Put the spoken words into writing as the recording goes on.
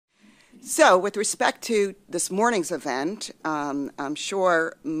So with respect to this morning's event, I'm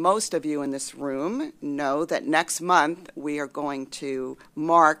sure most of you in this room know that next month we are going to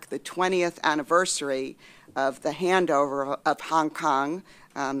mark the 20th anniversary of the handover of Hong Kong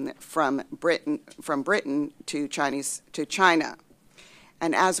from Britain to China.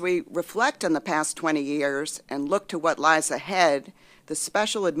 And as we reflect on the past 20 years and look to what lies ahead, the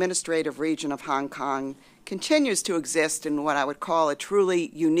special administrative region of Hong Kong continues to exist in what I would call a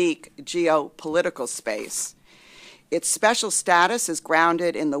truly unique geopolitical space. Its special status is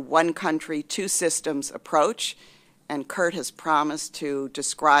grounded in the one country, two systems approach, and Kurt has promised to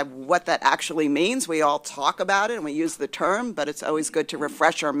describe what that actually means. We all talk about it and we use the term, but it's always good to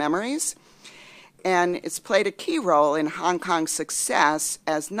refresh our memories. And it's played a key role in Hong Kong's success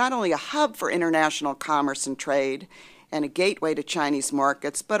as not only a hub for international commerce and trade and a gateway to Chinese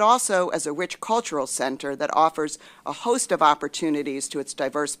markets, but also as a rich cultural center that offers a host of opportunities to its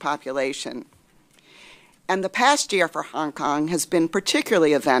diverse population. And the past year for Hong Kong has been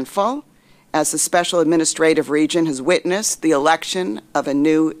particularly eventful, as the special administrative region has witnessed the election of a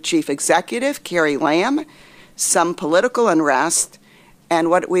new chief executive, Carrie Lam, some political unrest, and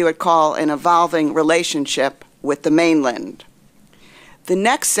what we would call an evolving relationship with the mainland. The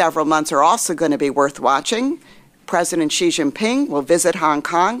next several months are also going to be worth watching. President Xi Jinping will visit Hong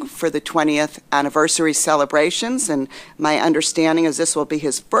Kong for the 20th anniversary celebrations, and my understanding is this will be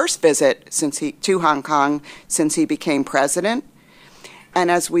his first visit to Hong Kong since he became president.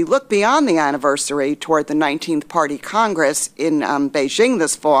 And as we look beyond the anniversary toward the 19th Party Congress in Beijing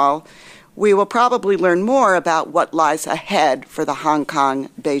this fall, we will probably learn more about what lies ahead for the Hong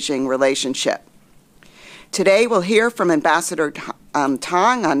Kong-Beijing relationship. Today we'll hear from Ambassador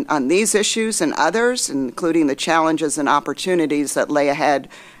Tong on these issues and others, including the challenges and opportunities that lay ahead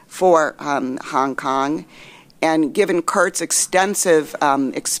for Hong Kong. And given Kurt's extensive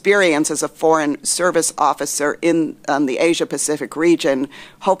experience as a foreign service officer in the Asia-Pacific region,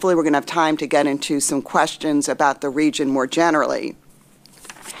 hopefully we're going to have time to get into some questions about the region more generally.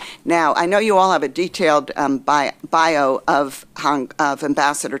 Now, I know you all have a detailed bio of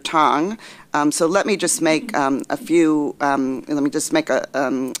Ambassador Tong, so let me just make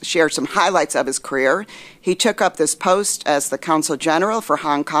share some highlights of his career. He took up this post as the Consul General for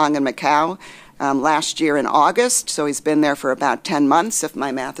Hong Kong and Macau last year in August, so he's been there for about 10 months, if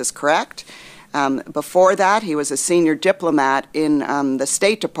my math is correct. Before that, he was a senior diplomat in the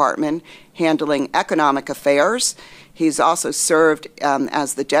State Department handling economic affairs. He's also served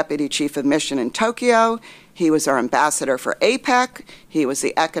as the Deputy Chief of Mission in Tokyo. He was our ambassador for APEC. He was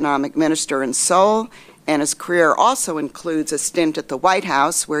the economic minister in Seoul. And his career also includes a stint at the White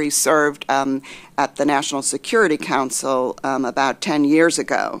House, where he served at the National Security Council about 10 years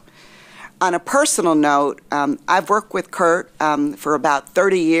ago. On a personal note, I've worked with Kurt for about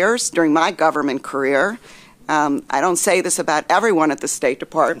 30 years during my government career. I don't say this about everyone at the State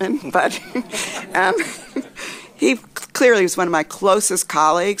Department, but he clearly was one of my closest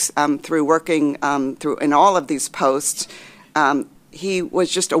colleagues through working in all of these posts. He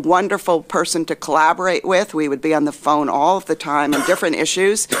was just a wonderful person to collaborate with. We would be on the phone all of the time on different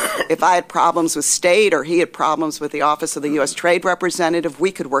issues. If I had problems with state or he had problems with the Office of the U.S. Trade Representative,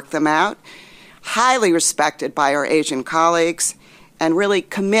 we could work them out. Highly respected by our Asian colleagues and really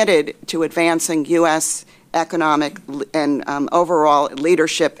committed to advancing U.S. economic and overall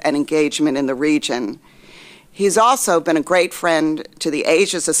leadership and engagement in the region. He's also been a great friend to the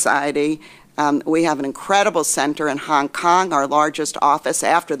Asia Society. We have an incredible center in Hong Kong, our largest office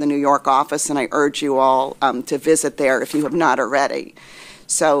after the New York office, and I urge you all to visit there if you have not already.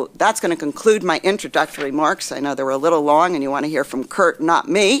 So that's going to conclude my introductory remarks. I know they were a little long and you want to hear from Kurt, not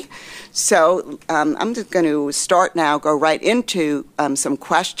me. So I'm just going to start now, go right into some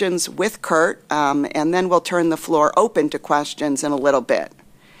questions with Kurt, and then we'll turn the floor open to questions in a little bit.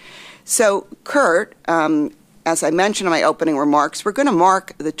 So Kurt, as I mentioned in my opening remarks, we're going to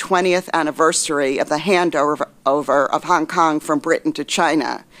mark the 20th anniversary of the handover of Hong Kong from Britain to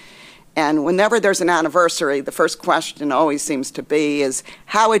China. And whenever there's an anniversary, the first question always seems to be is,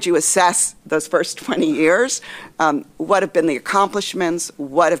 how would you assess those first 20 years? What have been the accomplishments?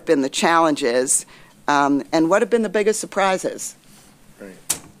 What have been the challenges? And what have been the biggest surprises? Right.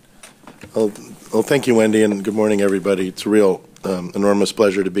 Well, thank you, Wendy, and good morning, everybody. It's a real enormous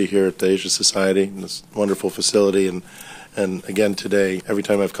pleasure to be here at the Asia Society in this wonderful facility. And again, today, every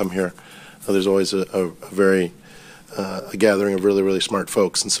time I've come here, there's always a gathering of really, really smart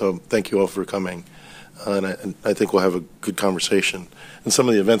folks. And so thank you all for coming. And I think we'll have a good conversation. And some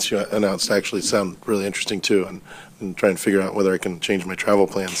of the events you announced actually sound really interesting, too. And I'm trying to figure out whether I can change my travel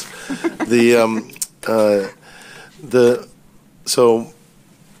plans. So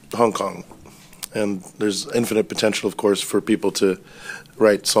Hong Kong. And there's infinite potential, of course, for people to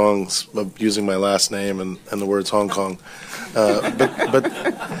write songs using my last name and the words Hong Kong. But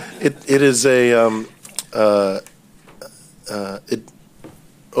it is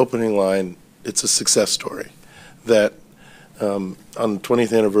opening line, it's a success story. That on the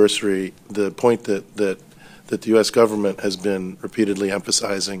 20th anniversary, the point that the U.S. government has been repeatedly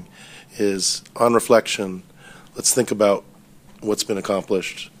emphasizing is, on reflection, let's think about what's been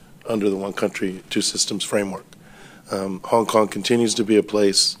accomplished under the one country, two systems framework. Hong Kong continues to be a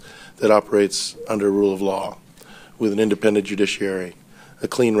place that operates under rule of law, with an independent judiciary, a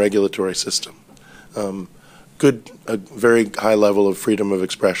clean regulatory system, a very high level of freedom of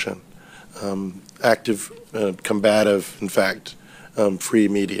expression, active, combative, in fact, free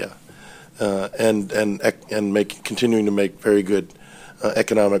media, and continuing to make very good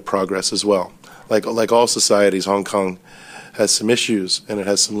economic progress as well. Like all societies, Hong Kong has some issues and it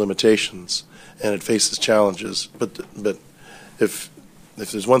has some limitations and it faces challenges. But if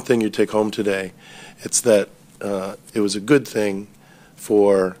there's one thing you take home today, it's that it was a good thing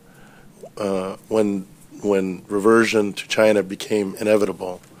for when reversion to China became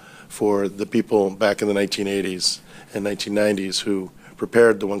inevitable, for the people back in the 1980s and 1990s who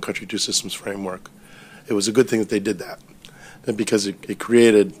prepared the one country, two systems framework. It was a good thing that they did that, because it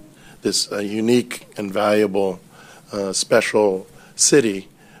created this unique and valuable special city,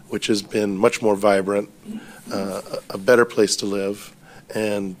 which has been much more vibrant, a better place to live,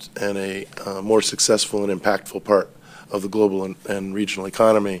 and a more successful and impactful part of the global and regional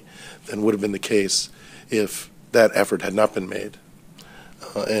economy than would have been the case if that effort had not been made,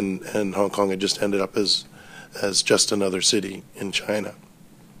 and Hong Kong had just ended up as just another city in China.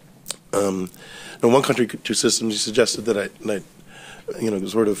 Now, one country, two systems. You suggested that I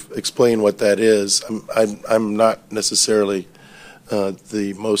sort of explain what that is. I'm not necessarily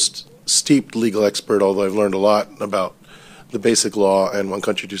the most steeped legal expert, although I've learned a lot about the basic law and one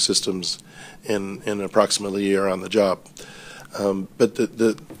country, two systems in approximately a year on the job. But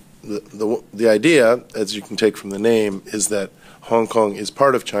the idea, as you can take from the name, is that Hong Kong is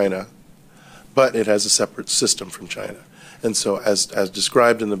part of China, but it has a separate system from China. And so, as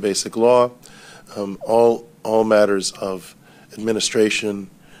described in the basic law, all matters of administration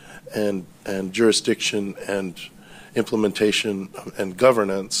and jurisdiction and implementation and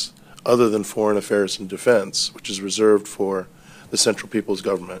governance, other than foreign affairs and defense, which is reserved for the Central People's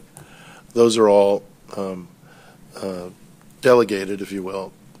Government, those are all delegated, if you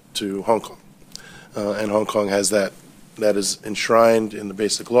will, to Hong Kong. And Hong Kong has that is enshrined in the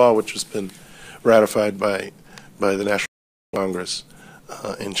basic law, which has been ratified by the National Congress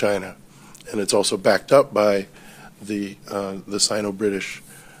in China. And it's also backed up by the Sino-British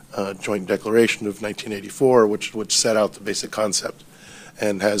Joint Declaration of 1984, which set out the basic concept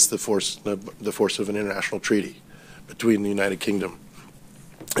and has the force of an international treaty between the United Kingdom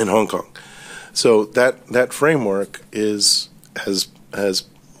and Hong Kong. So that framework is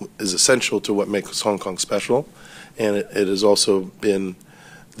essential to what makes Hong Kong special, and it has also been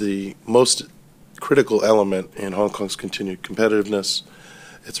the most critical element in Hong Kong's continued competitiveness,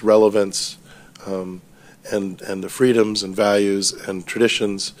 its relevance, and the freedoms and values and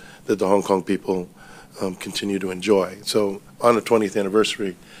traditions that the Hong Kong people continue to enjoy. So on the 20th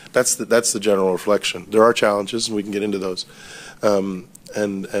anniversary, that's the general reflection. There are challenges, and we can get into those, and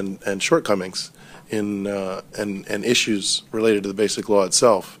shortcomings in and issues related to the basic law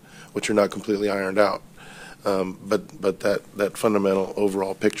itself, which are not completely ironed out. But that fundamental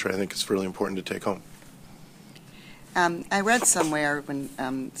overall picture, I think, is really important to take home. I read somewhere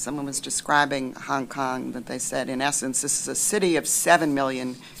when someone was describing Hong Kong that they said, in essence, this is a city of 7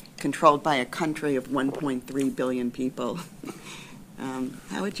 million controlled by a country of 1.3 billion people.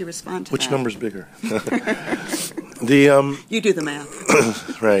 How would you respond to that? Which number's bigger? You do the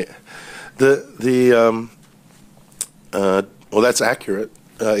math. Right. Well, that's accurate,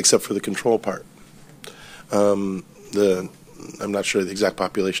 except for the control part. I'm not sure the exact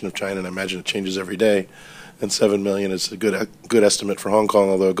population of China, and I imagine it changes every day. And 7 million is a good estimate for Hong Kong,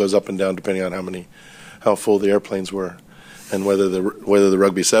 although it goes up and down depending on how full the airplanes were, and whether the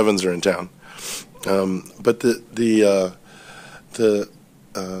Rugby Sevens are in town. But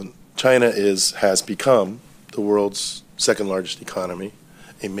China has become the world's second largest economy,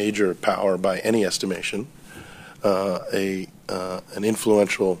 a major power by any estimation, an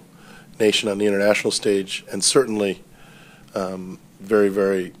influential nation on the international stage, and certainly very,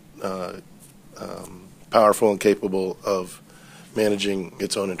 very powerful and capable of managing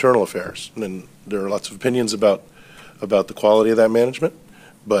its own internal affairs. And there are lots of opinions about the quality of that management,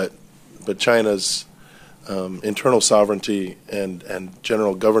 but China's internal sovereignty and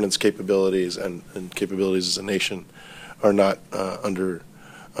general governance capabilities and capabilities as a nation are not under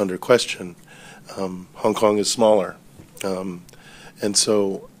question. Hong Kong is smaller, and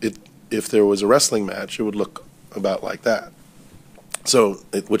so if there was a wrestling match, it would look about like that. So,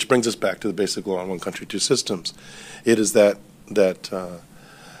 which brings us back to the basic law on one country, two systems. It is that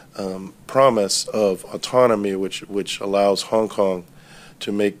promise of autonomy which allows Hong Kong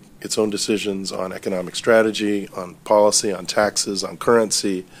to make its own decisions on economic strategy, on policy, on taxes, on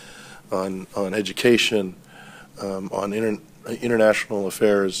currency, on education, on international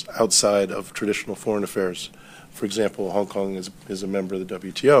affairs outside of traditional foreign affairs. For example, Hong Kong is a member of the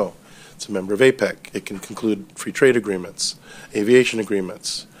WTO. It's a member of APEC. It can conclude free trade agreements, aviation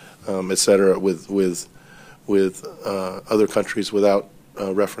agreements, et cetera, with other countries without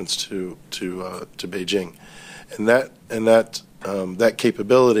reference to Beijing, and that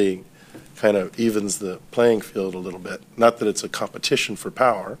capability kind of evens the playing field a little bit. Not that it's a competition for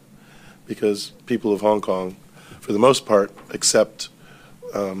power, because people of Hong Kong, for the most part, accept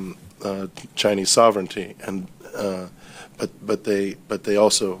Chinese sovereignty, and but they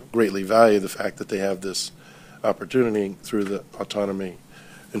also greatly value the fact that they have this opportunity through the autonomy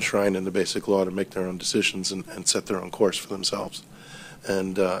enshrined in the basic law to make their own decisions and set their own course for themselves,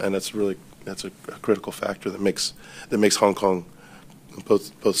 and that's a critical factor that makes Hong Kong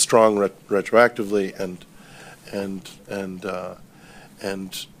both strong retroactively and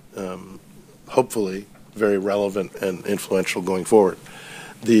hopefully very relevant and influential going forward.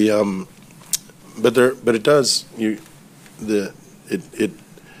 But it does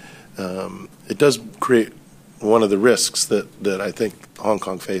it does create one of the risks that I think Hong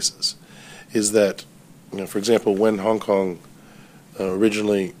Kong faces, is that, for example, when Hong Kong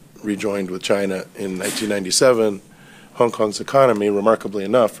originally rejoined with China in 1997, Hong Kong's economy, remarkably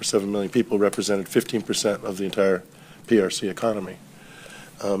enough, for 7 million people, represented 15% of the entire PRC economy.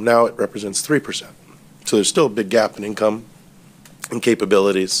 Now it represents 3%. So there's still a big gap in income and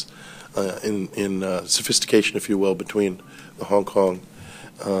capabilities, in sophistication, if you will, between the Hong Kong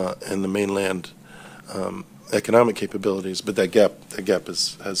and the mainland economic capabilities, but that gap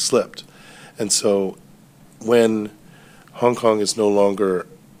has slipped. And so when Hong Kong is no longer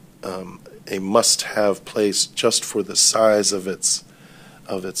a must-have place just for the size of its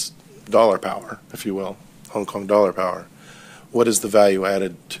dollar power, if you will, Hong Kong dollar power, what is the value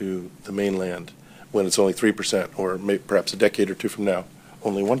added to the mainland when it's only 3%, or perhaps a decade or two from now,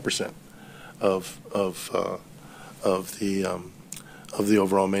 only 1% of the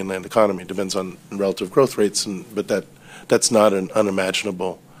overall mainland economy? Depends on relative growth rates, but that's not an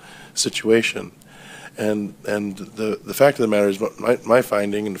unimaginable situation. And the fact of the matter is, my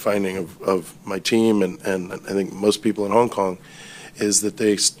finding and the finding of my team and I think most people in Hong Kong is that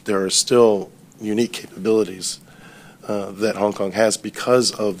there are still unique capabilities that Hong Kong has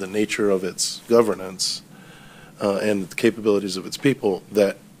because of the nature of its governance and the capabilities of its people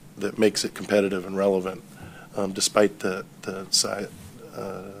that makes it competitive and relevant, despite the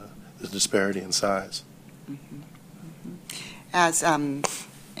disparity in size. Mm-hmm. As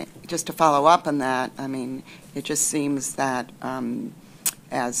just to follow up on that, I mean, it just seems that that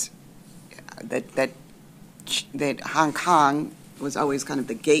Hong Kong was always kind of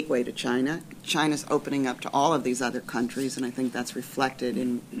the gateway to China. China's opening up to all of these other countries, and I think that's reflected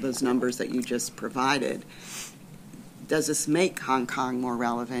in those numbers that you just provided. Does this make Hong Kong more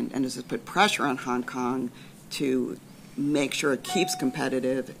relevant, and does it put pressure on Hong Kong to make sure it keeps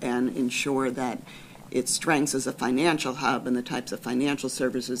competitive and ensure that its strengths as a financial hub and the types of financial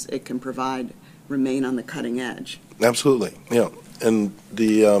services it can provide remain on the cutting edge? Absolutely, yeah. And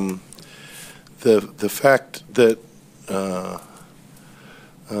the fact that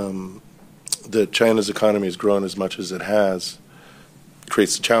that China's economy has grown as much as it has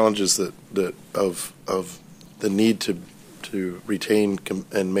creates the challenges of the need to retain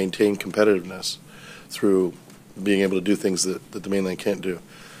and maintain competitiveness through being able to do things that the mainland can't do.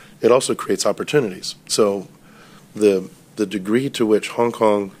 It also creates opportunities. So the degree to which Hong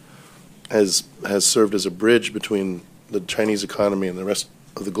Kong has served as a bridge between the Chinese economy and the rest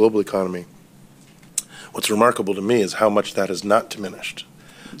of the global economy, what's remarkable to me is how much that has not diminished.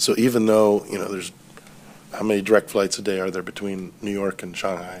 So even though, there's, how many direct flights a day are there between New York and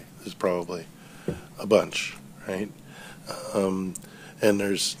Shanghai? There's probably a bunch, right? And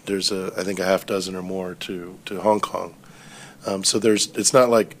there's I think a half dozen or more to Hong Kong. So it's not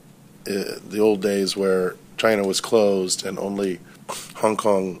like the old days where China was closed and only Hong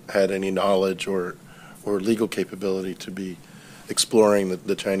Kong had any knowledge or legal capability to be exploring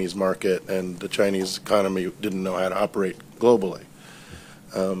the Chinese market, and the Chinese economy didn't know how to operate globally.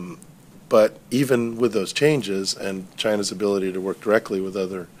 But even with those changes and China's ability to work directly with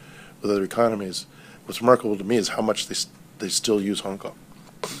other economies, what's remarkable to me is how much they still use Hong Kong.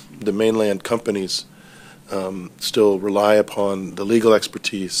 The mainland companies still rely upon the legal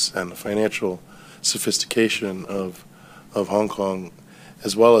expertise and the financial sophistication of Hong Kong,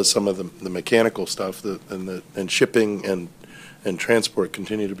 as well as some of the mechanical stuff and shipping and transport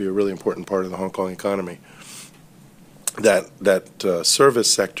continue to be a really important part of the Hong Kong economy. That service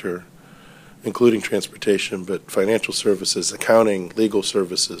sector, including transportation, but financial services, accounting, legal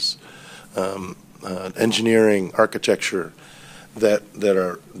services, engineering, architecture, that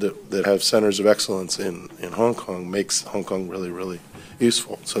have centers of excellence in Hong Kong makes Hong Kong really, really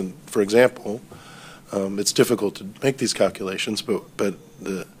useful. So, for example, it's difficult to make these calculations, but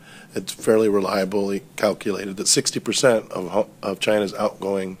it's fairly reliably calculated that 60% of China's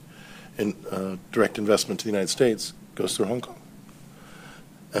outgoing direct investment to the United States goes through Hong Kong.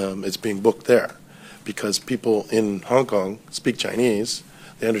 It's being booked there because people in Hong Kong speak Chinese.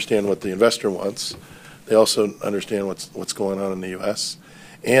 They understand what the investor wants. They also understand what's going on in the U.S.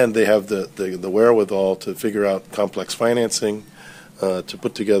 and they have the wherewithal to figure out complex financing, to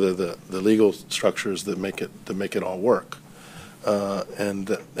put together the legal structures that make it all work. And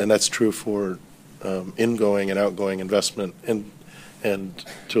that's true for ingoing and outgoing investment and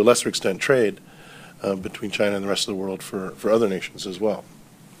to a lesser extent trade between China and the rest of the world for other nations as well.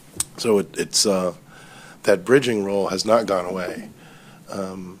 So it's that bridging role has not gone away.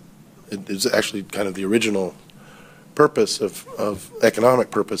 It is actually kind of the original purpose of economic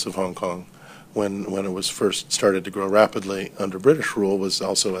purpose of Hong Kong when it was first started to grow rapidly under British rule, was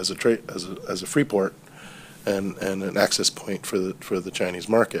also as a free port and an access point for the Chinese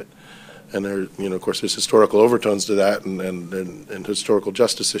market. And there, of course, there's historical overtones to that, and historical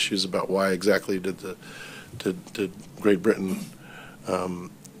justice issues about why exactly did Great Britain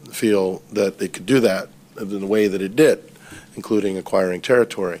feel that it could do that in the way that it did, including acquiring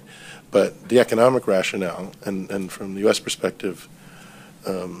territory. But the economic rationale, and from the U.S. perspective,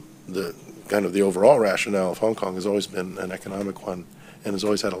 the kind of the overall rationale of Hong Kong has always been an economic one, and has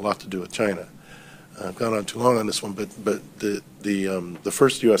always had a lot to do with China. I've gone on too long on this one, but the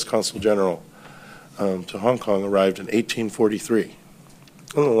first U.S. Consul General to Hong Kong arrived in 1843,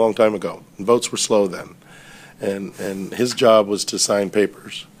 a long time ago. And votes were slow then, and his job was to sign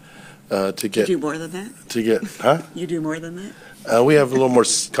papers to get. You do more than that? To get, huh? You do more than that? We have a little more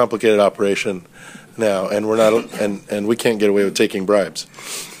complicated operation now, and we're not, and we can't get away with taking bribes.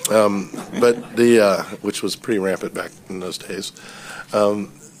 But which was pretty rampant back in those days. And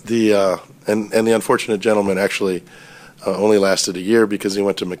the unfortunate gentleman actually only lasted a year because he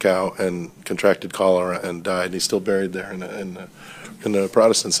went to Macao and contracted cholera and died. And he's still buried there in the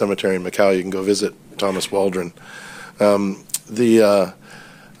Protestant cemetery in Macao. You can go visit Thomas Waldron. But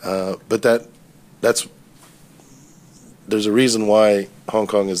that's there's a reason why Hong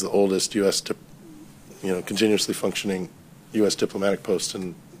Kong is the oldest U.S. Continuously functioning U.S. diplomatic post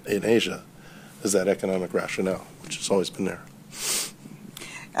in Asia, is that economic rationale, which has always been there.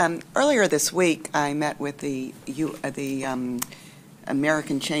 Earlier this week, I met with the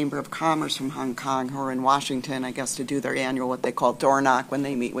American Chamber of Commerce from Hong Kong, who are in Washington, I guess, to do their annual, what they call door knock, when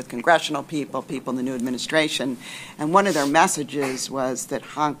they meet with congressional people in the new administration. And one of their messages was that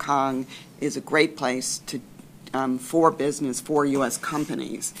Hong Kong is a great place for business for U.S.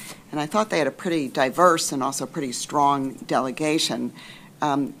 companies. And I thought they had a pretty diverse and also pretty strong delegation.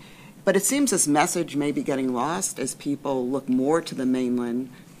 But it seems this message may be getting lost as people look more to the mainland.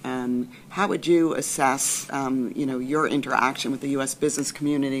 How would you assess, your interaction with the U.S. business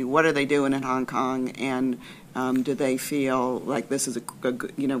community? What are they doing in Hong Kong, and do they feel like this is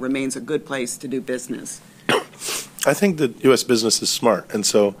remains a good place to do business? I think that U.S. business is smart, and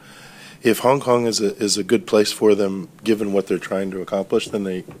so if Hong Kong is a good place for them, given what they're trying to accomplish, then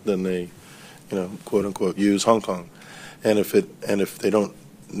they quote unquote use Hong Kong, and if they don't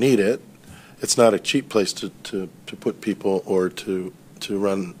need it, it's not a cheap place to put people or to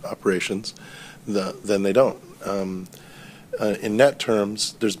run operations, then they don't. In net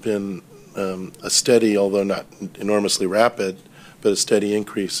terms, there's been a steady, although not enormously rapid, but a steady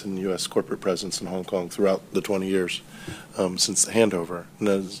increase in U.S. corporate presence in Hong Kong throughout the 20 years since the handover. And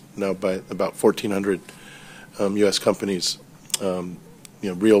there's now by about 1,400 U.S. companies,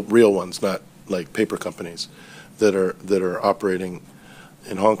 real ones, not like paper companies, that are operating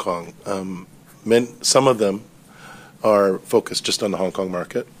in Hong Kong. Some of them are focused just on the Hong Kong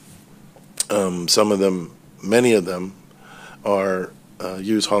market. Some of them, many of them, are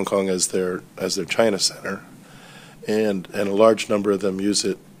use Hong Kong as their China center, and a large number of them use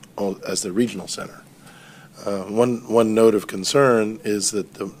it as their regional center. One note of concern is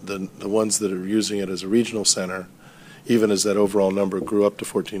that the ones that are using it as a regional center, even as that overall number grew up to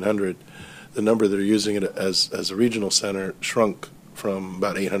 1,400, the number that are using it as a regional center shrunk from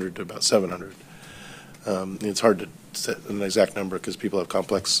about 800 to about 700. It's hard to set an exact number because people have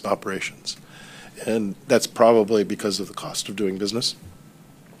complex operations. And that's probably because of the cost of doing business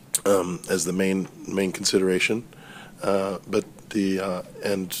as the main consideration. But the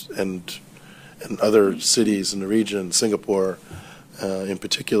and other cities in the region, Singapore in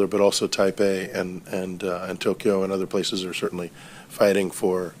particular, but also Taipei and Tokyo and other places are certainly fighting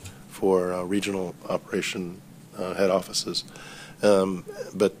for regional operation head offices.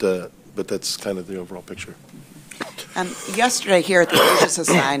 But that's kind of the overall picture. Yesterday here at the Asia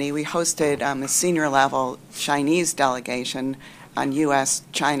Society, we hosted a senior-level Chinese delegation on U.S.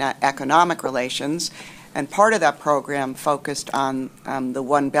 China economic relations, and part of that program focused on the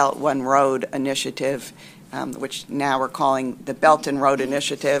One Belt, One Road initiative, which now we're calling the Belt and Road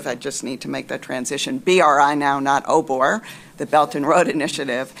Initiative. I just need to make that transition. BRI now, not OBOR, the Belt and Road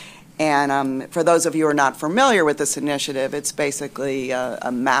Initiative. And for those of you who are not familiar with this initiative, it's basically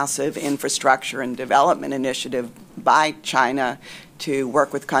a massive infrastructure and development initiative by China to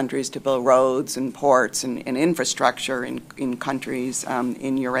work with countries to build roads and ports and infrastructure in countries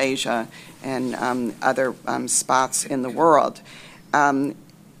in Eurasia and other spots in the world.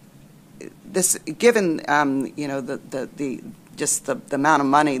 This, given the amount of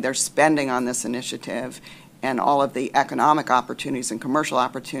money they're spending on this initiative, and all of the economic opportunities and commercial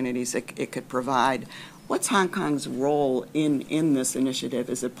opportunities it could provide, what's Hong Kong's role in this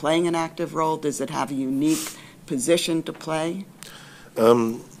initiative? Is it playing an active role? Does it have a unique position to play?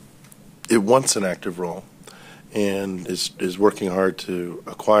 It wants an active role and is working hard to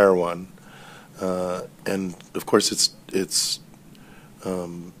acquire one. And of course, it's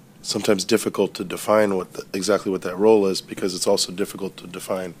sometimes difficult to define exactly what that role is, because it's also difficult to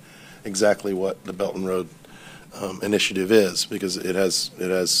define exactly what the Belt and Road initiative is, because it has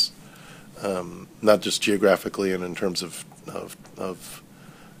not just geographically and in terms of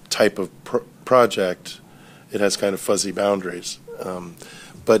type of project, it has kind of fuzzy boundaries.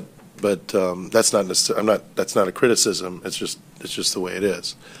 But that's not that's not a criticism. It's just the way it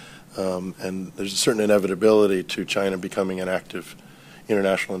is. And there's a certain inevitability to China becoming an active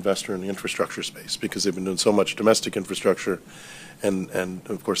international investor in the infrastructure space, because they've been doing so much domestic infrastructure, and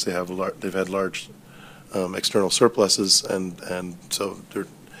of course they've had large external surpluses, and so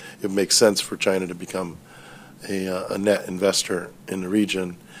it makes sense for China to become a net investor in the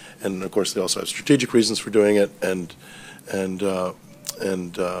region. And of course they also have strategic reasons for doing it, and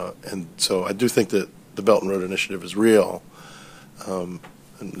so I do think that the Belt and Road Initiative is real. I'm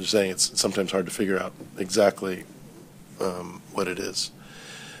just saying it's sometimes hard to figure out exactly what it is.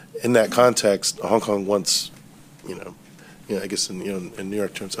 In that context, Hong Kong wants, I guess in New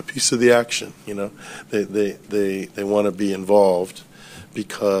York terms, a piece of the action. They want to be involved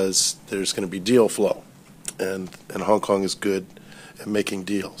because there's going to be deal flow, and Hong Kong is good at making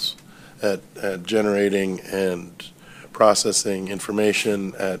deals, at generating and processing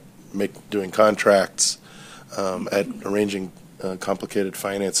information, at doing contracts, at arranging complicated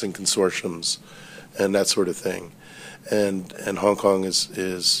financing consortiums, and that sort of thing. And Hong Kong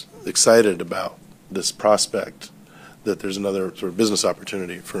is excited about this prospect that there's another sort of business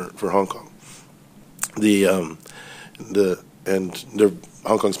opportunity for Hong Kong.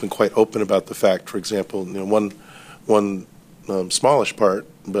 Hong Kong's been quite open about the fact, for example, one smallish part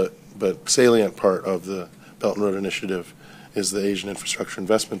but salient part of the Belt and Road Initiative is the Asian Infrastructure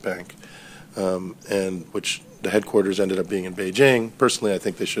Investment Bank, and which the headquarters ended up being in Beijing. Personally, I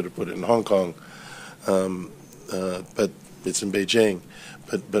think they should have put it in Hong Kong, but it's in Beijing.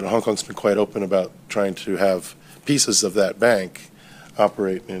 But Hong Kong's been quite open about trying to have pieces of that bank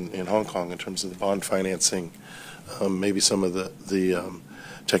operate in Hong Kong in terms of the bond financing, maybe some of the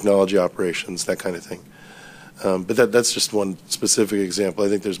technology operations, that kind of thing. But that's just one specific example. I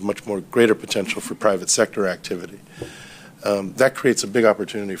think there's much more greater potential for private sector activity. That creates a big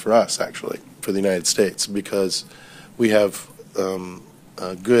opportunity for us, actually, for the United States, because we have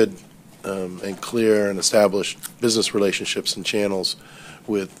good and clear and established business relationships and channels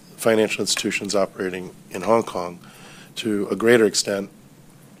with financial institutions operating in Hong Kong to a greater extent,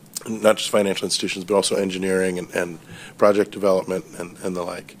 not just financial institutions, but also engineering and project development and the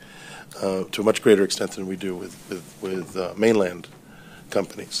like, to a much greater extent than we do with mainland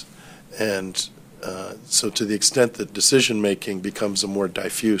companies. And so to the extent that decision-making becomes a more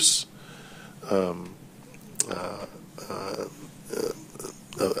diffuse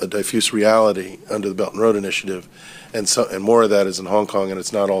reality under the Belt and Road Initiative, and more of that is in Hong Kong, and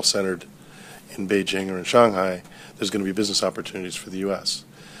it's not all centered in Beijing or in Shanghai, there's going to be business opportunities for the U.S.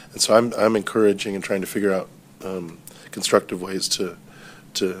 And so I'm encouraging and trying to figure out constructive ways to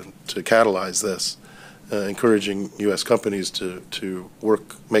catalyze this, encouraging U.S. companies to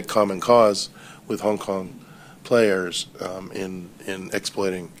make common cause with Hong Kong players in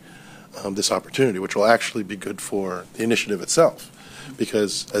exploiting this opportunity, which will actually be good for the initiative itself.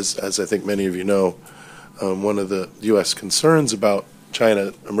 Because, as I think many of you know, one of the U.S. concerns about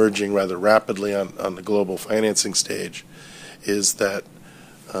China emerging rather rapidly on the global financing stage is that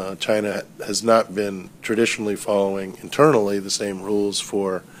China has not been traditionally following internally the same rules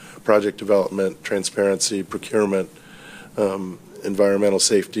for project development, transparency, procurement, environmental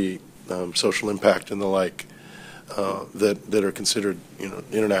safety, social impact, and the like that are considered,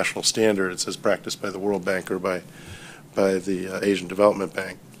 international standards as practiced by the World Bank or by the Asian Development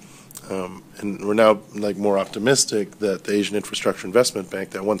Bank. And we're now more optimistic that the Asian Infrastructure Investment Bank,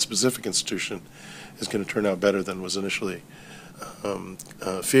 that one specific institution, is going to turn out better than was initially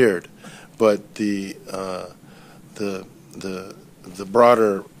feared. But the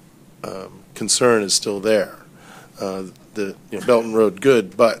broader concern is still there. The Belt and Road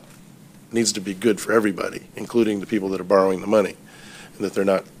good, but needs to be good for everybody, including the people that are borrowing the money, and that they're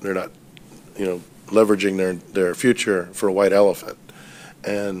not leveraging their future for a white elephant.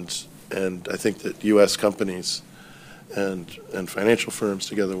 And I think that U.S. companies and financial firms,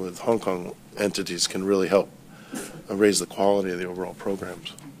 together with Hong Kong entities, can really help raise the quality of the overall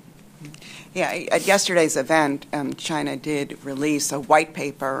programs. Yeah, at yesterday's event, China did release a white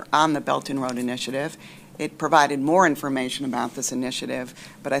paper on the Belt and Road Initiative. It provided more information about this initiative,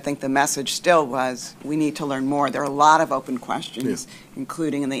 but I think the message still was we need to learn more. There are a lot of open questions,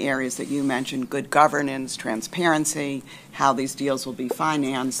 including in the areas that you mentioned: good governance, transparency, how these deals will be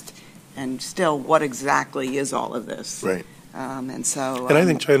financed, and still, what exactly is all of this? Right. And I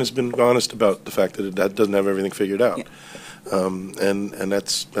think China's been honest about the fact that it doesn't have everything figured out. Yeah. And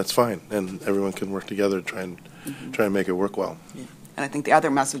that's fine, and everyone can work together to try and make it work well. Yeah. And I think the other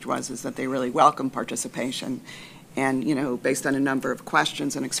message is that they really welcome participation, and based on a number of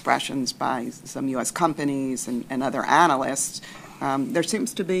questions and expressions by some U.S. companies and other analysts, there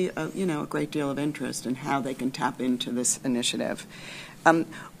seems to be a great deal of interest in how they can tap into this initiative.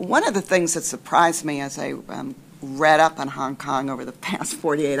 One of the things that surprised me as I read up on Hong Kong over the past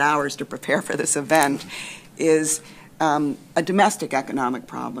 48 hours to prepare for this event is a domestic economic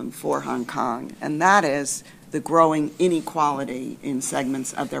problem for Hong Kong, and that is the growing inequality in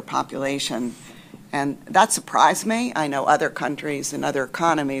segments of their population. And that surprised me. I know other countries and other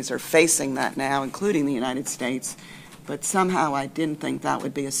economies are facing that now, including the United States, but somehow I didn't think that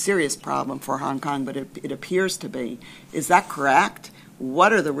would be a serious problem for Hong Kong, but it appears to be. Is that correct?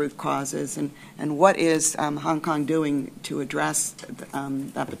 What are the root causes, and what is Hong Kong doing to address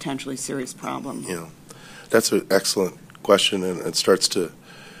that potentially serious problem? Yeah, that's an excellent question, and it starts to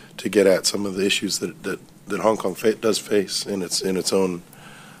get at some of the issues that Hong Kong does face in its own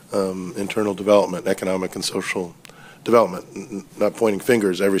internal development, economic and social development. Not pointing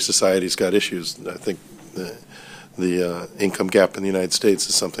fingers, every society's got issues. I think the income gap in the United States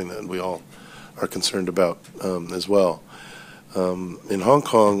is something that we all are concerned about as well. In Hong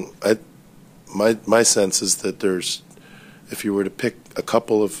Kong, my sense is that if you were to pick a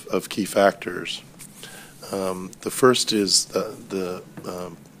couple of key factors, the first is the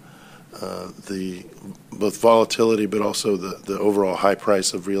both volatility, but also the overall high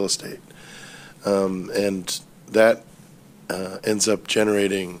price of real estate, and that ends up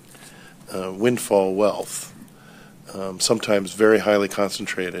generating windfall wealth, sometimes very highly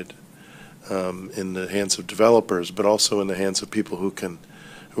concentrated in the hands of developers, but also in the hands of people who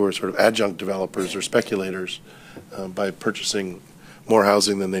are sort of adjunct developers or speculators by purchasing more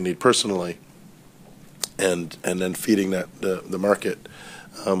housing than they need personally, and then feeding the market,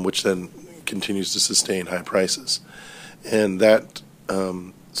 which then continues to sustain high prices. And that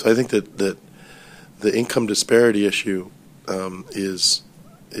so I think that the income disparity issue is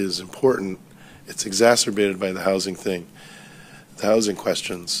important. It's exacerbated by the housing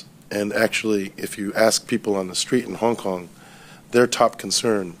questions. And actually, if you ask people on the street in Hong Kong, their top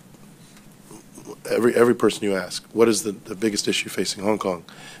concern, every person you ask, what is the biggest issue facing Hong Kong?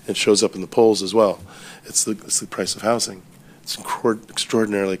 It shows up in the polls as well. It's the price of housing. It's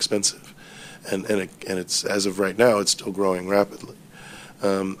extraordinarily expensive, and it's, as of right now, it's still growing rapidly.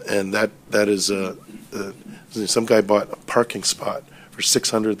 And that is some guy bought a parking spot for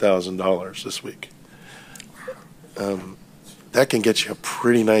 $600,000 this week. That can get you a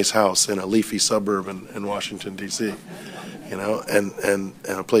pretty nice house in a leafy suburb in Washington, D.C., and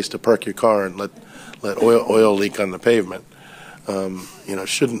a place to park your car and let oil leak on the pavement.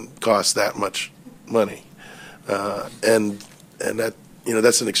 shouldn't cost that much money. And that,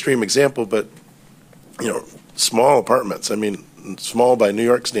 that's an extreme example, but, small apartments, I mean, small by New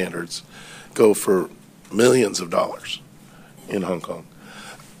York standards, go for millions of dollars in Hong Kong.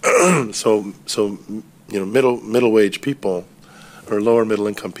 So middle wage people or lower middle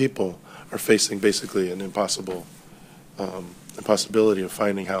income people are facing basically an impossibility of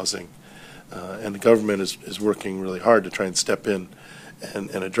finding housing, and the government is working really hard to try and step in and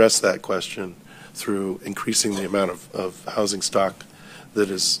address that question through increasing the amount of housing stock that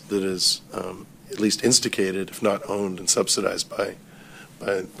is at least instigated, if not owned and subsidized by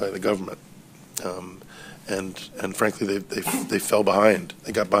the government. And frankly, they fell behind.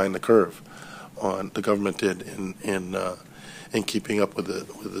 They got behind the curve. The government did in keeping up with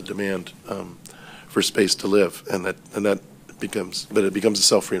the demand for space to live, and that becomes a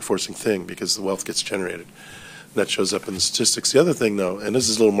self-reinforcing thing because the wealth gets generated. That shows up in the statistics. The other thing, though, and this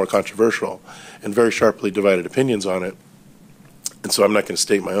is a little more controversial, and very sharply divided opinions on it, and so I'm not going to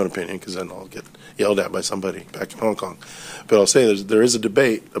state my own opinion because then I'll get yelled at by somebody back in Hong Kong. But I'll say there is a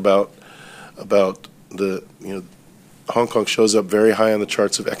debate about the Hong Kong shows up very high on the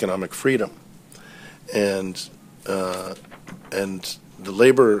charts of economic freedom, and the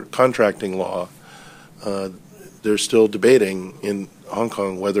labor contracting law. They're still debating in Hong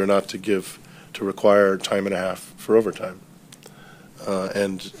Kong whether or not to require time and a half for overtime,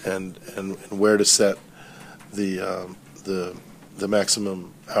 and where to set the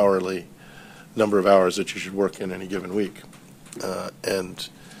maximum hourly number of hours that you should work in any given week, and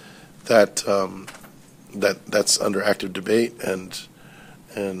that's under active debate, and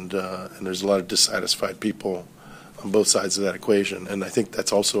there's a lot of dissatisfied people on both sides of that equation, and I think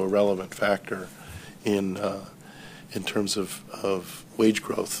that's also a relevant factor in terms of wage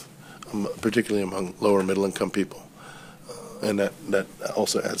growth, particularly among lower middle income people, and that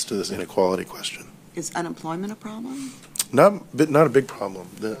also adds to this inequality question. Is unemployment a problem? Not a big problem.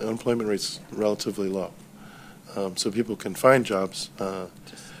 The unemployment rate's relatively low, so people can find jobs.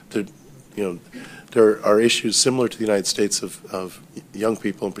 There are issues similar to the United States of young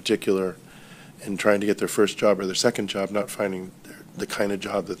people in particular in trying to get their first job or their second job, not finding the kind of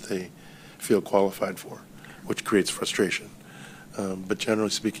job that they feel qualified for, which creates frustration. But generally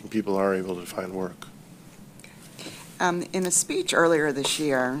speaking, people are able to find work. In a speech earlier this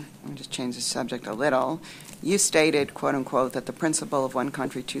year, I'll just change the subject a little, you stated, quote unquote, that the principle of one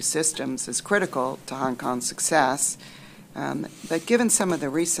country, two systems is critical to Hong Kong's success. But given some of the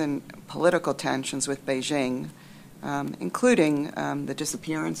recent political tensions with Beijing, including the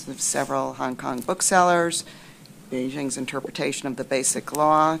disappearance of several Hong Kong booksellers, Beijing's interpretation of the Basic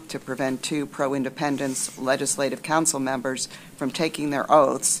Law to prevent two pro-independence legislative council members from taking their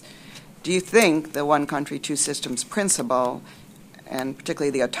oaths, do you think the one country, two systems principle, and particularly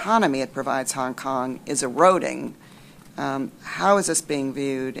the autonomy it provides Hong Kong, is eroding? How is this being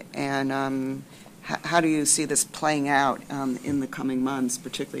viewed, and how do you see this playing out in the coming months,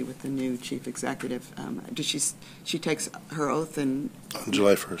 particularly with the new chief executive? She takes her oath on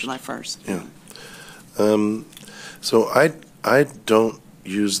July 1st. July 1st. Yeah. So I don't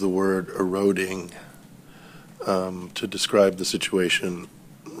use the word eroding to describe the situation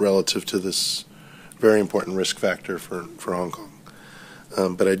relative to this very important risk factor for Hong Kong.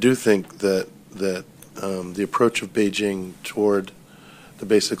 But I do think that the approach of Beijing toward the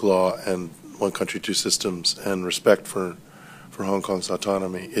Basic Law and one country, two systems, and respect for Hong Kong's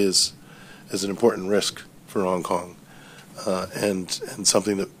autonomy is an important risk for Hong Kong, and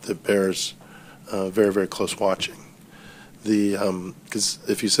something that bears very, very close watching. Because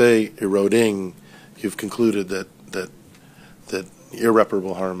if you say eroding, you've concluded that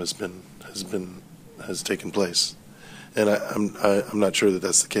irreparable harm has taken place, and I'm not sure that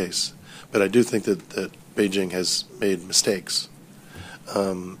that's the case. But I do think that Beijing has made mistakes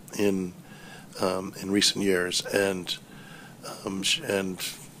in recent years, and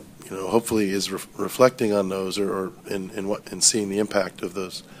hopefully is reflecting on those or in seeing the impact of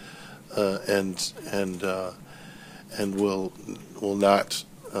those, and will not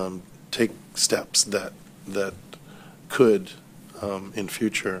take steps that could in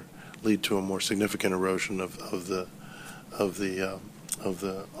future lead to a more significant erosion of the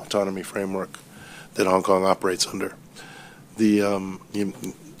autonomy framework that Hong Kong operates under.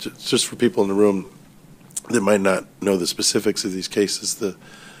 Just for people in the room that might not know the specifics of these cases, the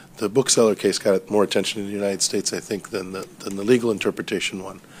bookseller case got more attention in the United States, I think, than the legal interpretation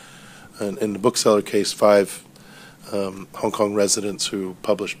one. And in the bookseller case, 5 Hong Kong residents who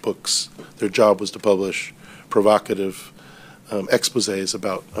published books, their job was to publish provocative exposés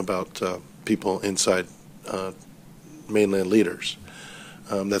about people inside mainland leaders.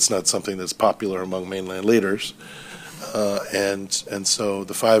 That's not something that's popular among mainland leaders. And so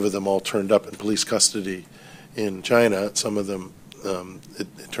the 5 of them all turned up in police custody in China. Some of them,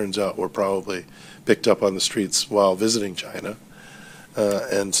 it turns out, were probably picked up on the streets while visiting China.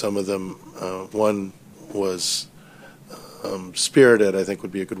 And some of them, one was spirited, I think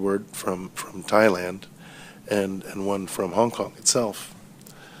would be a good word, from Thailand, and one from Hong Kong itself,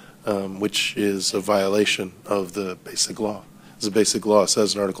 which is a violation of the Basic Law. The Basic Law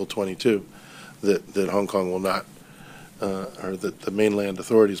says in Article 22 that Hong Kong will not, or that the mainland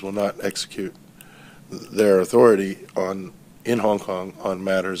authorities will not execute their authority in Hong Kong on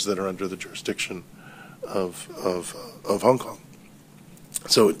matters that are under the jurisdiction of Hong Kong.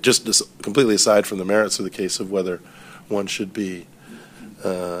 So just completely aside from the merits of the case of whether one should be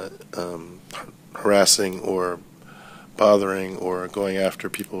harassing or bothering or going after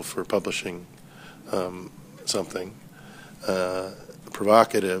people for publishing something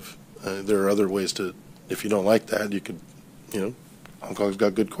provocative, there are other ways to, if you don't like that, you could, Hong Kong's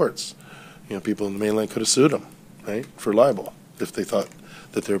got good courts. People in the mainland could have sued them, right, for libel if they thought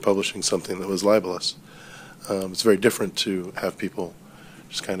that they were publishing something that was libelous. It's very different to have people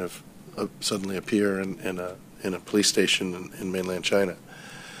just kind of suddenly appear in a police station in mainland China.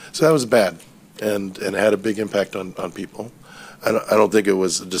 So that was bad, and it had a big impact on people. I don't think it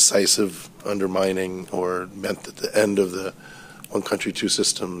was a decisive undermining or meant that the end of the one country, two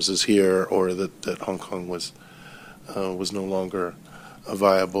systems is here, or that Hong Kong was no longer a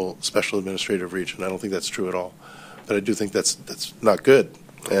viable special administrative region. I don't think that's true at all. But I do think that's not good,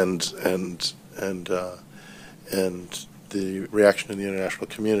 and the reaction in the international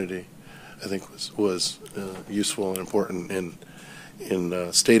community, I think, was useful and important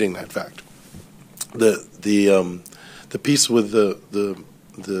in stating that fact. The piece with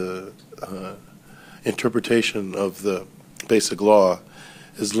the interpretation of the Basic Law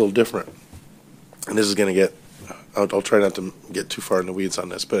is a little different, and this is going to get. I'll try not to get too far in the weeds on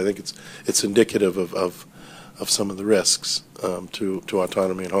this, but I think it's indicative of some of the risks to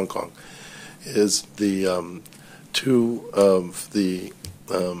autonomy in Hong Kong. Is the 2 of the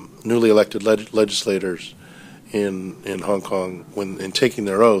newly elected legislators in Hong Kong, when in taking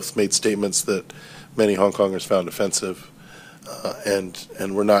their oath, made statements that many Hong Kongers found offensive and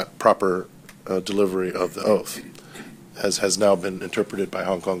were not proper delivery of the oath, as has now been interpreted by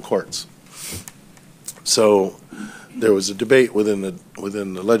Hong Kong courts. So there was a debate within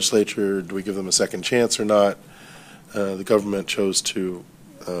the legislature: do we give them a second chance or not? The government chose to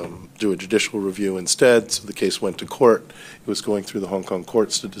do a judicial review instead, so the case went to court. It was going through the Hong Kong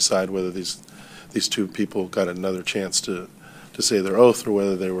courts to decide whether these 2 people got another chance to say their oath, or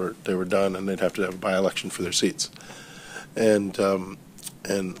whether they were done and they'd have to have a by-election for their seats. And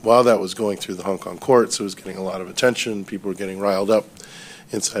while that was going through the Hong Kong courts, it was getting a lot of attention. People were getting riled up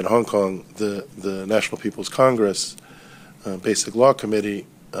inside Hong Kong. The National People's Congress Basic Law Committee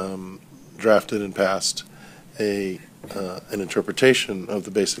drafted and passed an interpretation of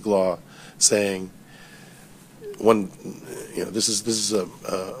the Basic Law, saying this is a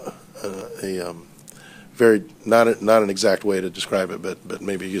very not an exact way to describe it, but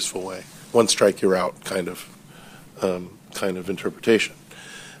maybe a useful way. One strike, you're out kind of interpretation,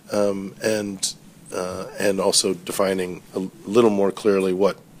 and also defining a little more clearly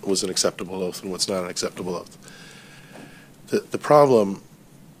what was an acceptable oath and what's not an acceptable oath. The problem,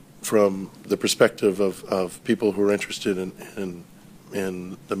 from the perspective of people who are interested in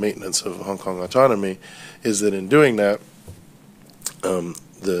the maintenance of Hong Kong autonomy, is that in doing that,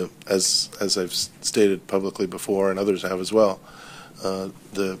 as I've stated publicly before, and others have as well,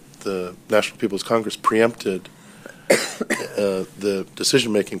 the National People's Congress preempted the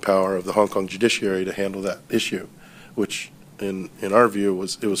decision-making power of the Hong Kong judiciary to handle that issue, which, in our view,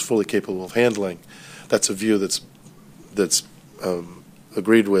 was fully capable of handling. That's a view that's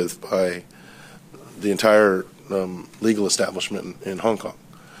agreed with by the entire legal establishment in Hong Kong.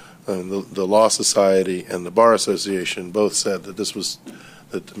 The Law Society and the Bar Association both said that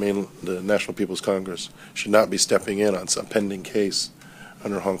the National People's Congress should not be stepping in on some pending case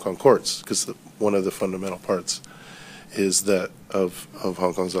under Hong Kong courts, because one of the fundamental parts is that of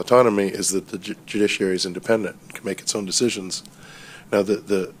Hong Kong's autonomy is that the judiciary is independent, can make its own decisions. Now,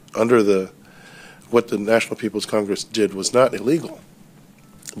 what the National People's Congress did was not illegal,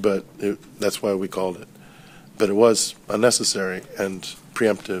 but that's why we called it. But it was unnecessary and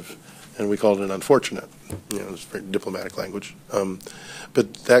preemptive, and we called it unfortunate. It's very diplomatic language.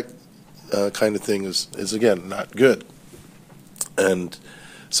 But that kind of thing is again not good. And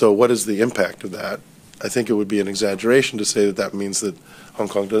so, what is the impact of that? I think it would be an exaggeration to say that that means that Hong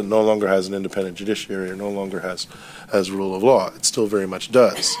Kong no longer has an independent judiciary or no longer has rule of law. It still very much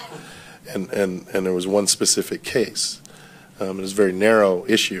does. And there was one specific case. It was a very narrow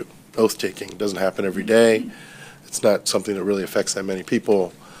issue, oath-taking. It doesn't happen every day. It's not something that really affects that many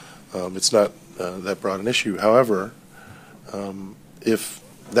people. It's not that broad an issue. However, if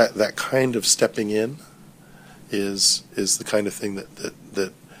that kind of stepping in is the kind of thing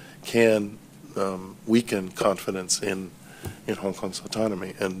that can weaken confidence in Hong Kong's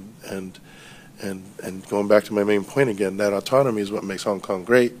autonomy, and going back to my main point again, that autonomy is what makes Hong Kong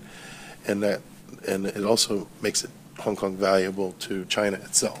great, and it also makes Hong Kong valuable to China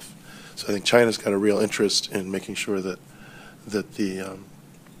itself. So I think China's got a real interest in making sure that the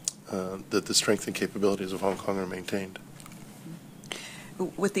strength and capabilities of Hong Kong are maintained.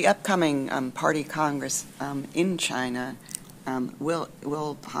 With the upcoming Party Congress in China,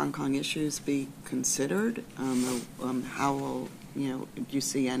 will Hong Kong issues be considered? How will, do you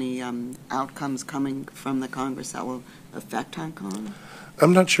see any outcomes coming from the Congress that will affect Hong Kong?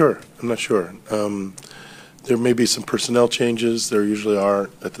 I'm not sure. There may be some personnel changes. There usually are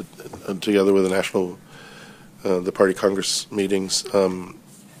together with the Party Congress meetings. To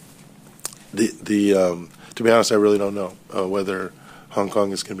be honest, I really don't know whether Hong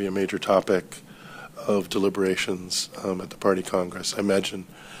Kong is going to be a major topic of deliberations at the Party Congress. I imagine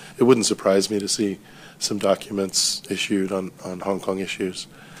it wouldn't surprise me to see some documents issued on Hong Kong issues.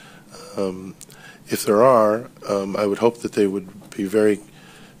 If there are, I would hope that they would be very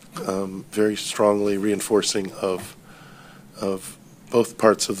strongly reinforcing of both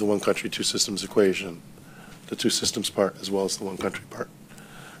parts of the one country, two systems equation, the two systems part as well as the one country part.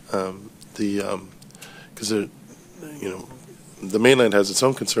 Because the mainland has its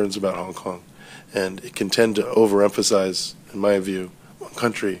own concerns about Hong Kong, and it can tend to overemphasize, in my view, one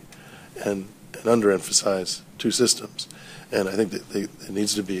country and underemphasize two systems. And I think that there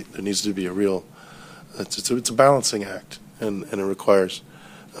needs to be a real, it's a balancing act, and it requires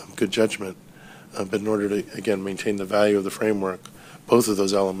good judgment. But in order to, again, maintain the value of the framework, both of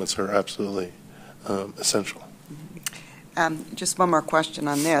those elements are absolutely essential. Just one more question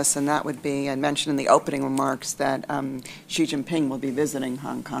on this, and that would be, I mentioned in the opening remarks that Xi Jinping will be visiting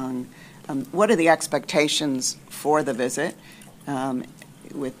Hong Kong. What are the expectations for the visit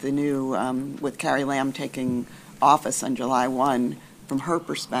with with Carrie Lam taking office on July 1? From her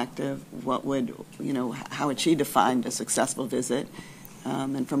perspective, how would she define a successful visit?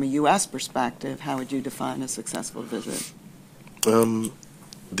 And from a U.S. perspective, how would you define a successful visit?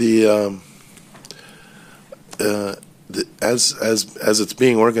 As it's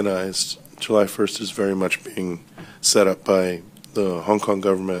being organized, July 1st is very much being set up by the Hong Kong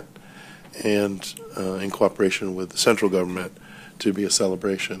government and in cooperation with the central government to be a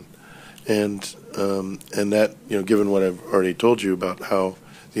celebration. And that, given what I've already told you about how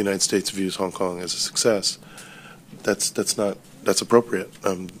the United States views Hong Kong as a success, that's appropriate.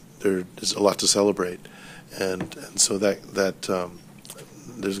 There is a lot to celebrate, and so that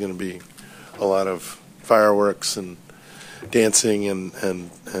there's going to be a lot of fireworks and dancing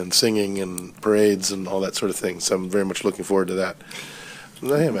and singing and parades and all that sort of thing. So I'm very much looking forward to that.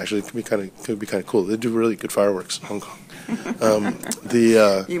 And I am actually. It could be kind of cool. They do really good fireworks in Hong Kong.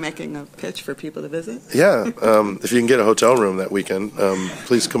 You making a pitch for people to visit? Yeah, if you can get a hotel room that weekend,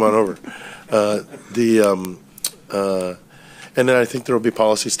 please come on over. And then I think there will be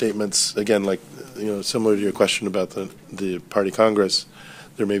policy statements, again, like, similar to your question about the Party Congress.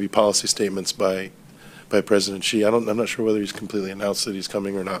 There may be policy statements by President Xi. I'm not sure whether he's completely announced that he's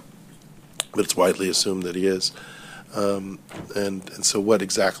coming or not, but it's widely assumed that he is. And so what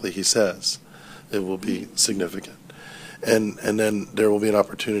exactly he says, it will be significant. And then there will be an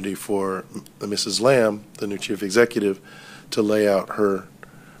opportunity for Mrs. Lam, the new chief executive, to lay out her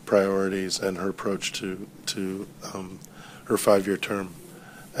priorities and her approach to her 5-year term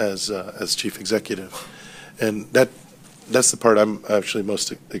as chief executive. And that's the part I'm actually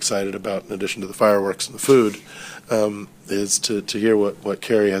most excited about, in addition to the fireworks and the food, is to hear what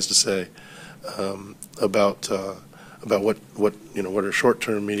Carrie has to say about what her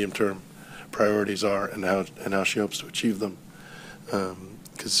short-term, medium-term priorities are and how she hopes to achieve them.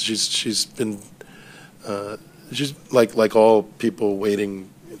 Because she's been she's like all people waiting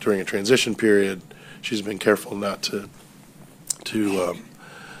during a transition period. She's been careful not to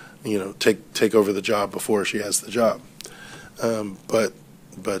take over the job before she has the job. But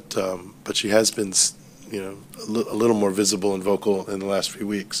she has been, a little more visible and vocal in the last few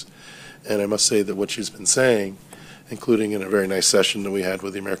weeks. And I must say that what she's been saying, including in a very nice session that we had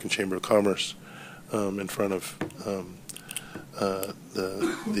with the American Chamber of Commerce in front of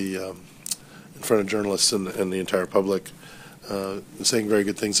the in front of journalists and the entire public, saying very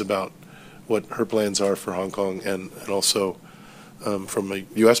good things about what her plans are for Hong Kong, and also from a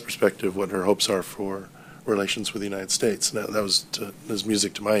U.S. perspective, what her hopes are for relations with the United States. Now, that was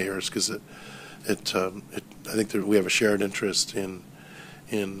music to my ears, because I think that we have a shared interest in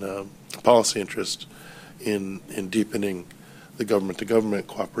policy interest in deepening the government-to-government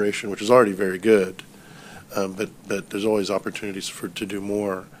cooperation, which is already very good, but there's always opportunities to do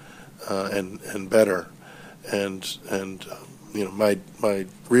more and better. And my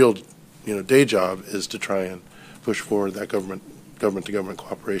real day job is to try and push forward that government-to-government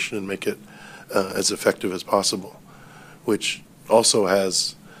cooperation and make it as effective as possible, which also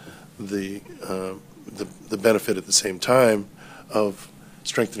has the benefit at the same time of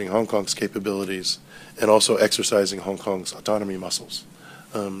strengthening Hong Kong's capabilities and also exercising Hong Kong's autonomy muscles,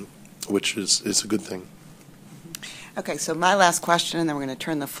 which is a good thing. Okay, so my last question, and then we're going to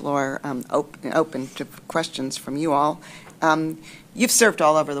turn the floor open to questions from you all. You've served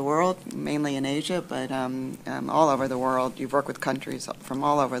all over the world, mainly in Asia, but all over the world. You've worked with countries from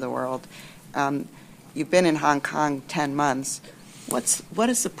all over the world. You've been in Hong Kong 10 months. What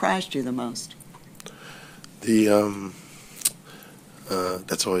has surprised you the most?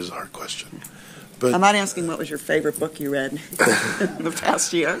 That's always a hard question. But I'm not asking what was your favorite book you read in the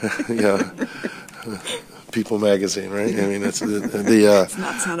past year. Yeah, People magazine, right? I mean, it's it's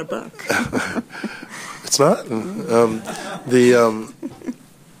not a book. It's not.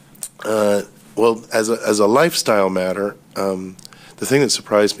 Well, as a lifestyle matter, the thing that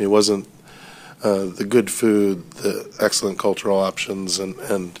surprised me wasn't the good food, the excellent cultural options, and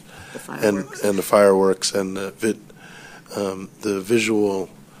the fireworks and the visual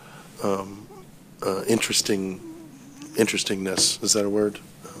interestingness. Is that a word?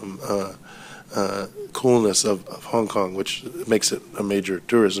 Coolness of Hong Kong, which makes it a major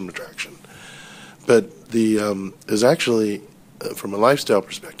tourism attraction. But is actually, from a lifestyle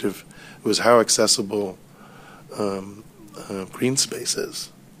perspective, it was how accessible green space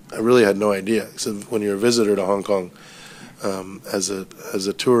is. I really had no idea. So when you're a visitor to Hong Kong, as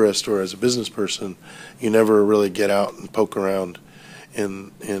a tourist or as a business person, you never really get out and poke around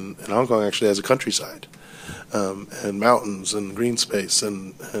in Hong Kong. Actually has a countryside, and mountains and green space,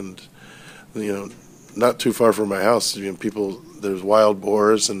 and not too far from my house, there's wild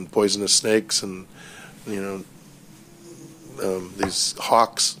boars and poisonous snakes, and these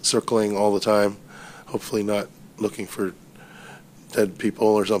hawks circling all the time, hopefully not looking for dead people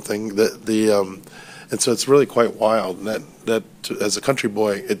or something. And so it's really quite wild. And that as a country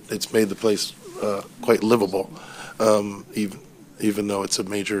boy, it's made the place quite livable, even though it's a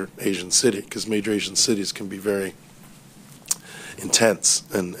major Asian city, because major Asian cities can be very intense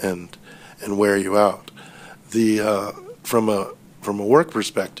and wear you out. From a work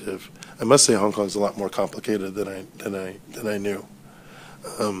perspective, I must say Hong Kong's a lot more complicated than I knew.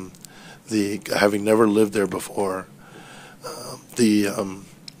 Having never lived there before, the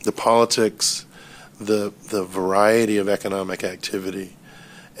politics, the variety of economic activity,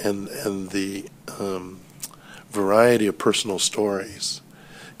 and the variety of personal stories,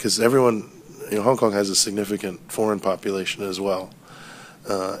 because everyone, Hong Kong has a significant foreign population as well,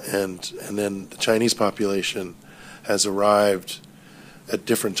 and then the Chinese population has arrived at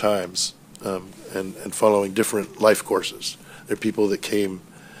different times and following different life courses. There are people that came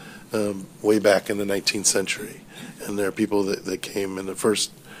way back in the 19th century, and there are people that came in the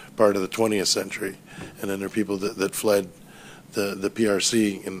first part of the 20th century, and then there are people that fled the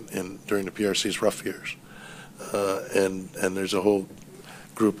PRC during the PRC's rough years, and there's a whole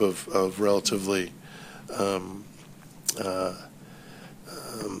group of relatively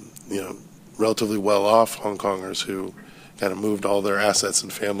relatively well-off Hong Kongers who kind of moved all their assets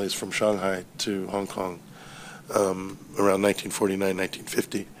and families from Shanghai to Hong Kong around 1949,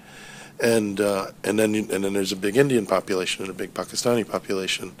 1950. And then there's a big Indian population and a big Pakistani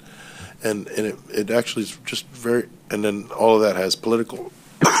population, and it actually is just very, and then all of that has political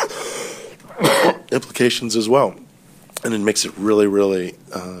implications as well, and it makes it really, really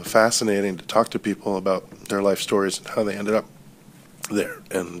fascinating to talk to people about their life stories and how they ended up there.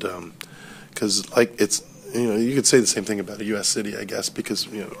 And because it's, you could say the same thing about a U.S. city, I guess, because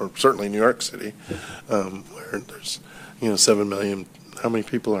or certainly New York City, where there's 7 million. How many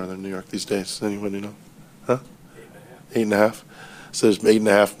people are there in New York these days? Anybody know? Huh? 8.5. So there's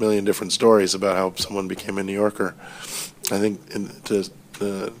 8.5 million different stories about how someone became a New Yorker. I think to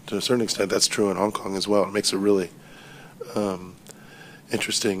a certain extent that's true in Hong Kong as well. It makes it really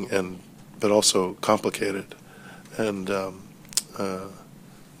interesting but also complicated, and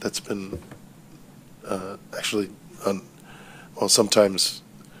that's been actually sometimes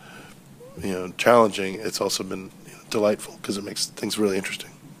challenging, it's also been delightful because it makes things really interesting.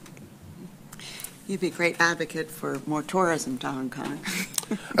 You'd be a great advocate for more tourism to Hong Kong.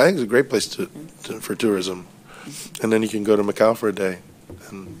 I think it's a great place for tourism, and then you can go to Macau for a day.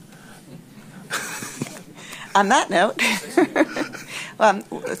 And on that note,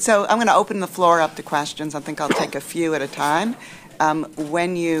 so I'm going to open the floor up to questions. I think I'll take a few at a time.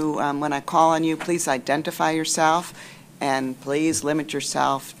 When I call on you, please identify yourself, and please limit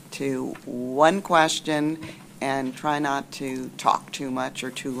yourself to one question, and try not to talk too much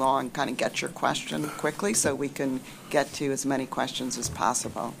or too long. Kind of get your question quickly so we can get to as many questions as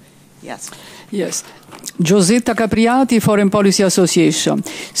possible. Yes. Yes. Giosetta Capriati, Foreign Policy Association.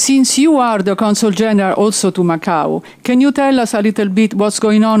 Since you are the Consul General also to Macau, can you tell us a little bit what's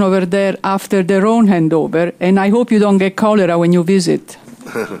going on over there after their own handover? And I hope you don't get cholera when you visit.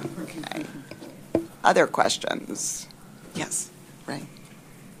 Okay. Other questions? Yes, Ray.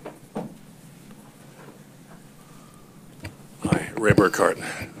 Hi, Ray Burkhart.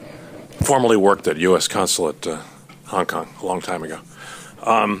 Formerly worked at U.S. Consulate Hong Kong a long time ago.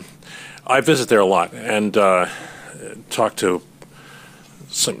 I visit there a lot and talk to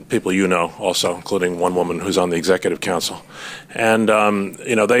some people also, including one woman who's on the executive council. And,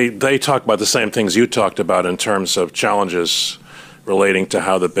 they talk about the same things you talked about in terms of challenges relating to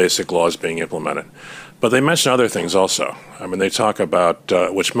how the basic law is being implemented. But they mention other things also. I mean, they talk about,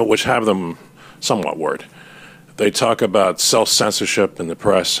 which have them somewhat worried. They talk about self-censorship in the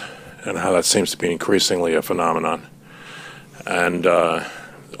press and how that seems to be increasingly a phenomenon. And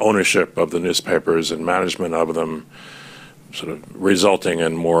ownership of the newspapers and management of them sort of resulting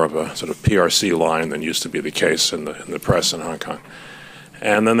in more of a sort of PRC line than used to be the case in the press in Hong Kong.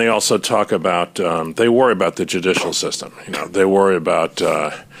 And then they also talk about, they worry about the judicial system. They worry about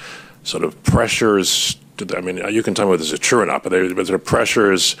sort of pressures, you can tell me whether this is true or not, but there are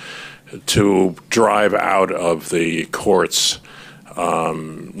pressures to drive out of the courts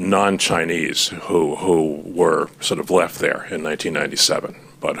non-Chinese who were sort of left there in 1997,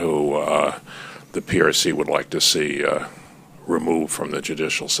 but who the PRC would like to see removed from the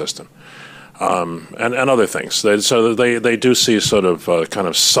judicial system, and other things. So they do see sort of kind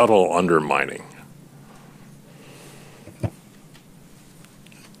of subtle undermining.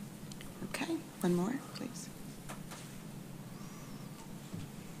 Okay, one more, please.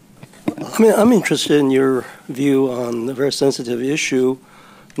 I'm interested in your view on the very sensitive issue,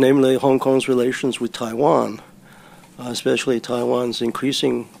 namely Hong Kong's relations with Taiwan, especially Taiwan's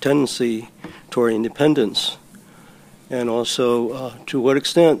increasing tendency toward independence, and also to what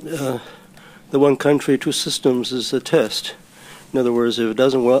extent the one country, two systems is a test. In other words, if it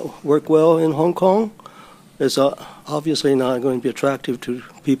doesn't work well in Hong Kong, it's obviously not going to be attractive to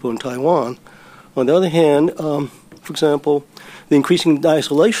people in Taiwan. On the other hand, for example, the increasing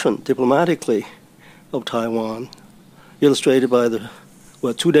isolation diplomatically of Taiwan, illustrated by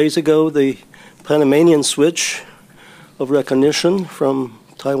 2 days ago, the Panamanian switch of recognition from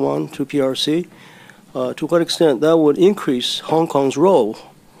Taiwan to PRC, to what extent that would increase Hong Kong's role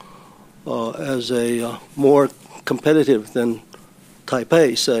as a more competitive than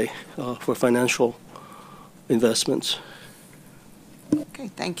Taipei, say, for financial investments. Okay,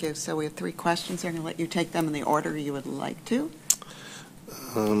 thank you. So we have 3 questions. I'm going to let you take them in the order you would like to.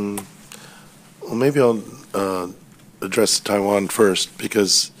 Well, maybe I'll address Taiwan first,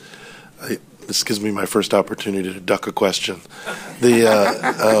 because this gives me my first opportunity to duck a question. With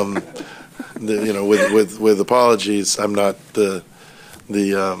apologies, I'm not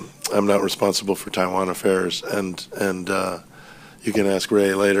I'm not responsible for Taiwan affairs, and you can ask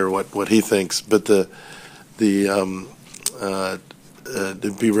Ray later what he thinks. But it'd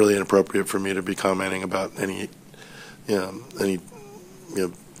be really inappropriate for me to be commenting about any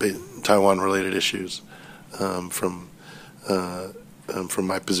Taiwan-related issues from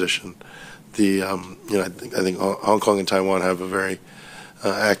my position. I think Hong Kong and Taiwan have a very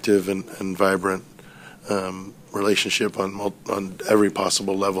active and vibrant relationship on every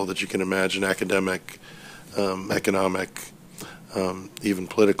possible level that you can imagine: academic, economic, even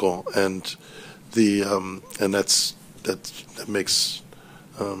political, and that makes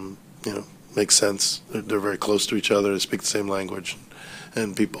makes sense. They're very close to each other. They speak the same language,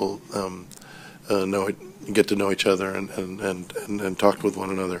 and people get to know each other and talk with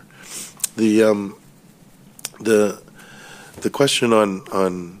one another. The question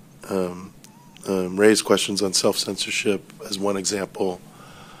on Ray's questions on self-censorship as one example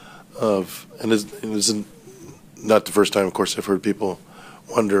of, and it isn't not the first time, of course, I've heard people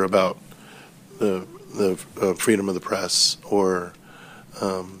wonder about the freedom of the press or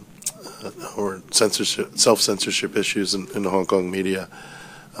censorship, self-censorship issues in the Hong Kong media.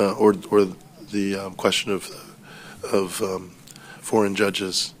 or the question of foreign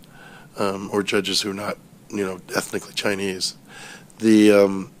judges or judges who are not, ethnically Chinese.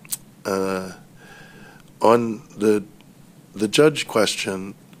 On the judge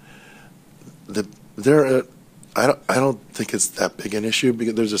question, I don't think it's that big an issue,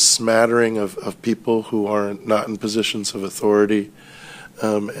 because there's a smattering of people who are not in positions of authority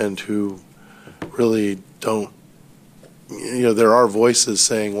and who really don't. There are voices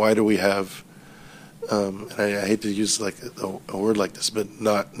saying, why do we have, and I hate to use like a word like this, but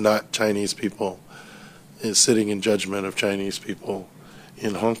not Chinese people is sitting in judgment of Chinese people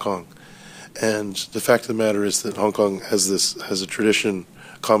in Hong Kong. And the fact of the matter is that Hong Kong has a tradition,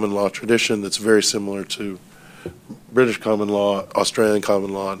 common law tradition, that's very similar to British common law, Australian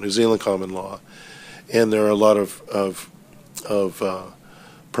common law, New Zealand common law, and there are a lot of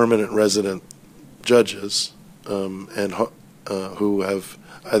permanent resident judges and who have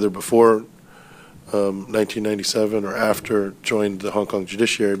either before 1997 or after joined the Hong Kong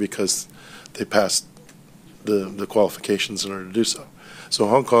judiciary because they passed the qualifications in order to do so. So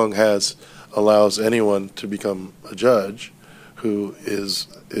Hong Kong allows anyone to become a judge who is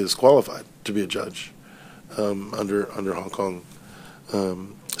qualified to be a judge under Hong Kong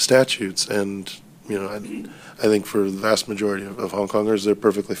statutes, and I think for the vast majority of Hong Kongers, they're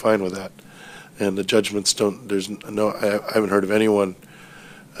perfectly fine with that. And the judgments I haven't heard of anyone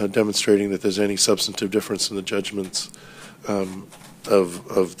demonstrating that there's any substantive difference in the judgments of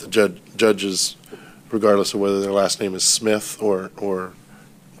the judges, regardless of whether their last name is Smith or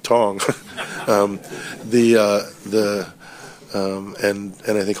Tong. And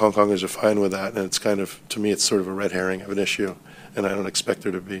I think Hong Kongers are fine with that, and it's kind of, to me, it's sort of a red herring of an issue, and I don't expect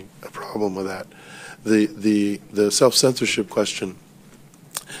there to be a problem with that. The self-censorship question,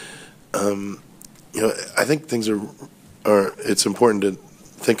 I think things are it's important to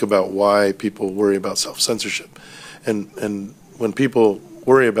think about why people worry about self-censorship, and when people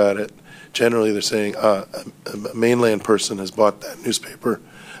worry about it, generally they're saying a mainland person has bought that newspaper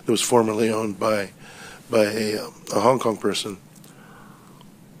that was formerly owned by a Hong Kong person,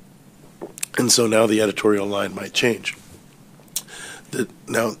 and so now the editorial line might change.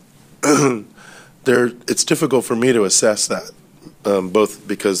 Now, it's difficult for me to assess that, both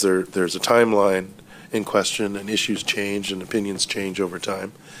because there's a timeline in question, and issues change and opinions change over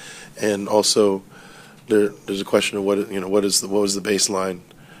time, and also there's a question of what was the baseline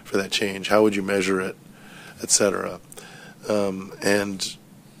for that change, how would you measure it, etc. And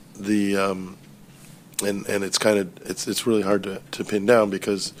it's kind of it's really hard to pin down,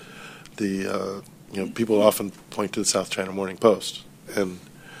 because people often point to the South China Morning Post, and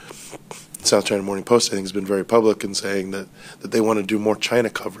South China Morning Post, I think, has been very public in saying that they want to do more China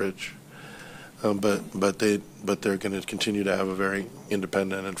coverage, but they're going to continue to have a very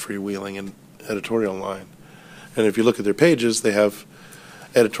independent and freewheeling and editorial line. And if you look at their pages, they have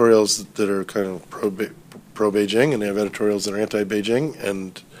editorials that are kind of pro-Beijing, and they have editorials that are anti-Beijing,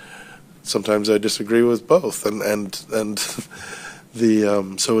 and sometimes I disagree with both, and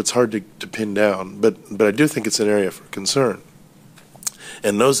so it's hard to pin down, but I do think it's an area for concern.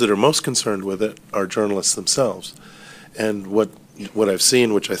 And those that are most concerned with it are journalists themselves. And what I've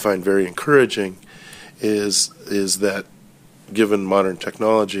seen, which I find very encouraging, is that given modern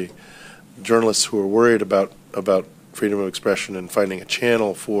technology, journalists who are worried about freedom of expression and finding a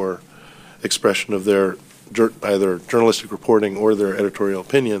channel for expression of their either journalistic reporting or their editorial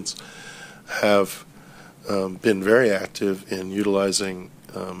opinions have been very active in utilizing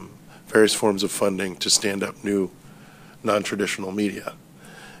various forms of funding to stand up new non-traditional media.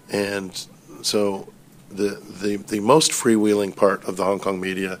 And so the most freewheeling part of the Hong Kong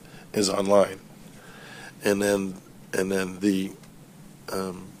media is online, and then the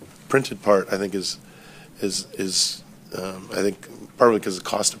printed part, I think, is I think partly because the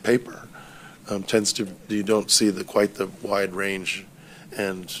cost of paper tends to, you don't see quite the wide range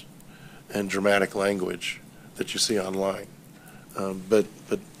and dramatic language that you see online. But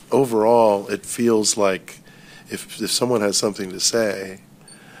overall, it feels like if someone has something to say,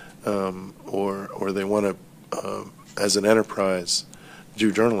 or they want to, as an enterprise,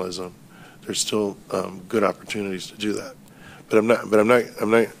 do journalism, there's still good opportunities to do that. But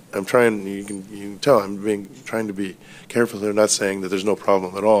I'm trying. You can tell I'm trying to be careful. They're not saying that there's no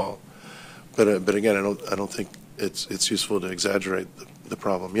problem at all. But again, I don't think it's useful to exaggerate the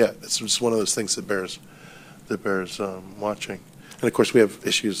problem yet. It's just one of those things that bears watching. And of course, we have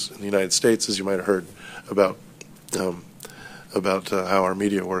issues in the United States, as you might have heard, about how our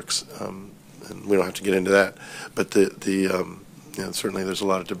media works, and we don't have to get into that. But certainly there's a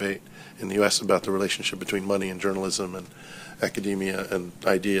lot of debate in the U.S. about the relationship between money and journalism, academia and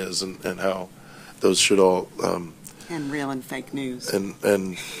ideas and how those should all And real and fake news. and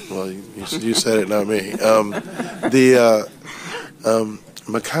well, you said it, not me.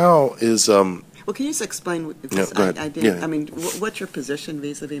 Macau is. Well, can you just explain? Because go ahead. I didn't. Yeah. I mean, what's your position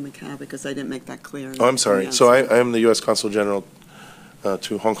vis-a-vis Macau? Because I didn't make that clear. Oh, I'm sorry. So I am the U.S. Consul General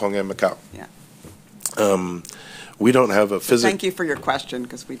to Hong Kong and Macau. Yeah. We don't have a physical. Thank you for your question,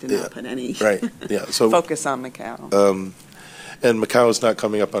 because we did not put any Right. Yeah. So focus on Macau. and Macau is not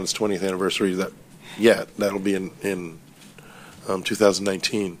coming up on its 20th anniversary yet. That'll be in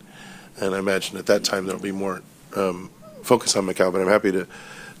 2019, and I imagine at that time there'll be more focus on Macau. But I'm happy to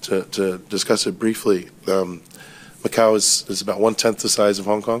discuss it briefly. Macau is about 1/10 the size of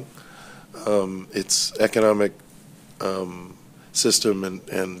Hong Kong. Its economic system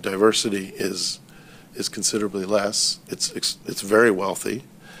and diversity is considerably less. It's very wealthy,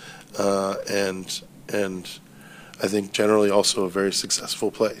 and I think generally also a very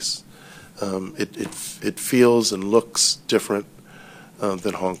successful place. It feels and looks different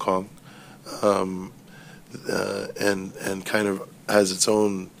than Hong Kong, and kind of has its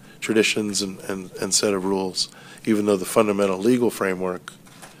own traditions and set of rules, even though the fundamental legal framework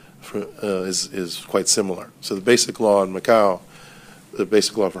is quite similar. So the basic law in Macau, the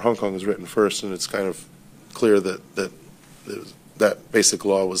basic law for Hong Kong is written first, and it's kind of clear that basic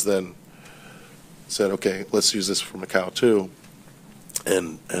law was then said, okay, let's use this for Macau too,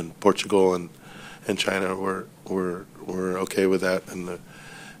 and Portugal and China were okay with that,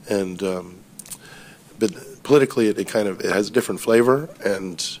 but politically it has a different flavor,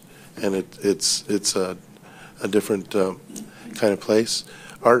 and it's a different kind of place.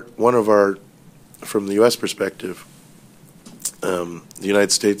 From the U.S. perspective, the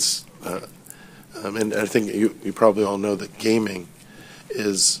United States, and I think you probably all know that gaming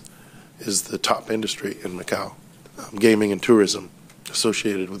is the top industry in Macau, gaming and tourism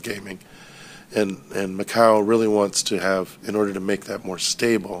associated with gaming, and Macau really wants to have, in order to make that more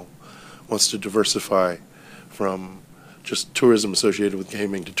stable, wants to diversify from just tourism associated with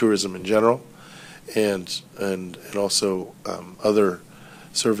gaming to tourism in general, and also other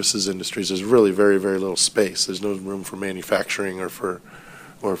services industries. There's really very, very little space. There's no room for manufacturing or for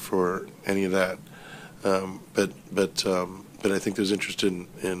any of that. But I think there's interest in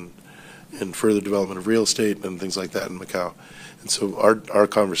further development of real estate and things like that in Macau. And so our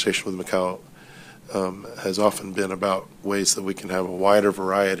conversation with Macau has often been about ways that we can have a wider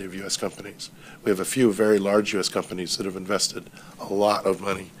variety of U.S. companies. We have a few very large U.S. companies that have invested a lot of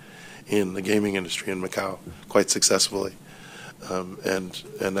money in the gaming industry in Macau quite successfully, and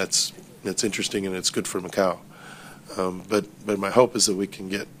that's interesting and it's good for Macau. But my hope is that we can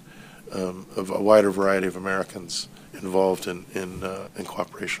get a wider variety of Americans involved in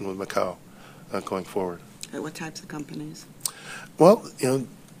cooperation with Macau going forward. What types of companies? Well,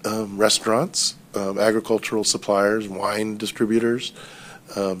 restaurants, agricultural suppliers, wine distributors,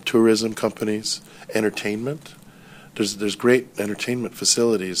 tourism companies, entertainment. There's great entertainment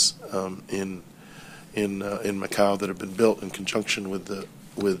facilities in Macau that have been built in conjunction with the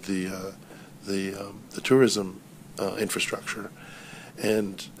tourism infrastructure,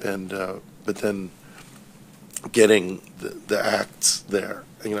 but then getting the acts there.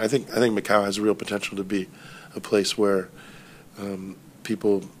 I think Macau has a real potential to be a place where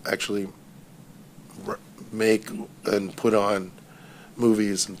people actually make and put on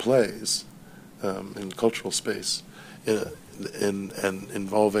movies and plays in cultural space, and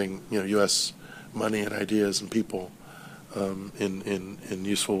involving U.S. money and ideas and people in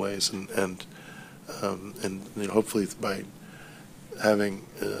useful ways, and hopefully by having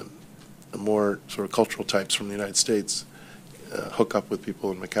more sort of cultural types from the United States hook up with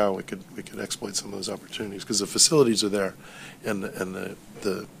people in Macau, we could exploit some of those opportunities, because the facilities are there, and the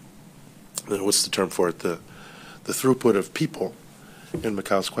what's the term for it, the throughput of people in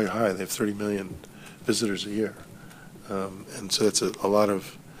Macau is quite high. They have 30 million visitors a year, and so it's a lot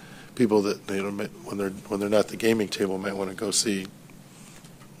of people that when they're not at the gaming table might want to go see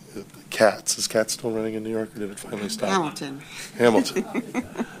Cats. Is Cats still running in New York, or did it finally stop? Hamilton. I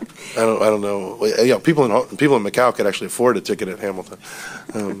don't know. Well, people in Macau could actually afford a ticket at Hamilton.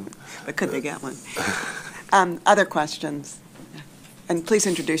 But could they get one? Other questions? And please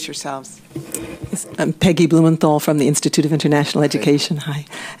introduce yourselves. Yes, I'm Peggy Blumenthal from the Institute of International Education. Hi.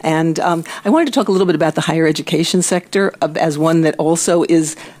 And I wanted to talk a little bit about the higher education sector as one that also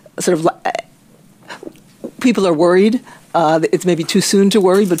is sort of, people are worried. It's maybe too soon to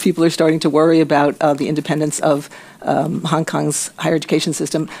worry, but people are starting to worry about the independence of Hong Kong's higher education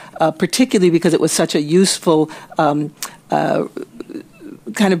system, particularly because it was such a useful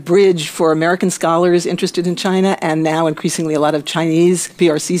kind of bridge for American scholars interested in China, and now increasingly a lot of Chinese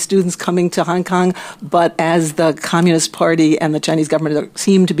PRC students coming to Hong Kong. But as the Communist Party and the Chinese government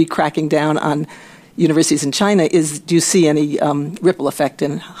seem to be cracking down on universities in China, do you see any ripple effect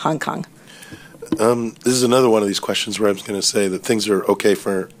in Hong Kong? This is another one of these questions where I'm going to say that things are okay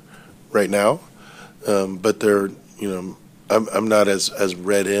for right now, but they're, I'm not as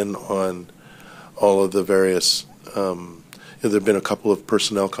read in on all of the various. There have been a couple of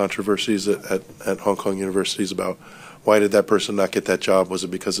personnel controversies at Hong Kong universities about why did that person not get that job? Was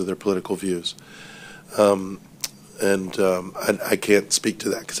it because of their political views? I can't speak to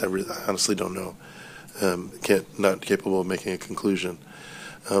that because I honestly don't know. Not capable of making a conclusion.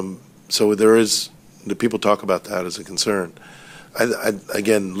 So the people talk about that as a concern. I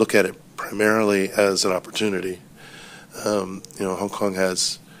again look at it primarily as an opportunity. Hong Kong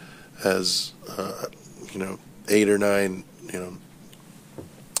has 8 or 9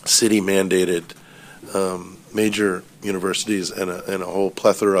 city mandated major universities and a whole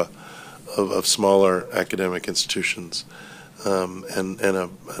plethora of smaller academic institutions, and a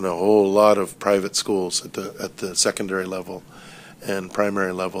whole lot of private schools at the secondary level and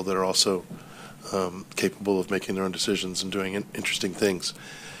primary level that are also capable of making their own decisions and doing interesting things.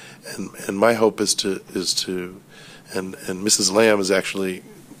 And my hope is to and Mrs. Lam is actually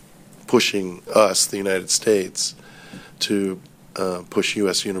pushing us, the United States, to push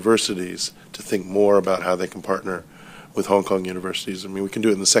U.S. universities to think more about how they can partner with Hong Kong universities. I mean, we can do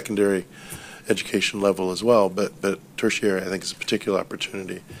it in the secondary education level as well, but tertiary, I think, is a particular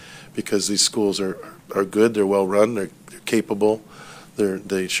opportunity because these schools are good, they're well run, they're capable,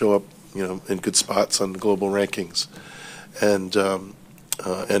 they show up, in good spots on global rankings, and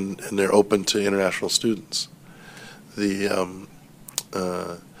they're open to international students.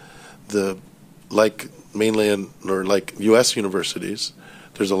 Like mainland or like U.S. universities,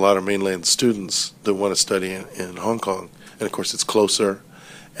 there's a lot of mainland students that want to study in Hong Kong, and of course it's closer,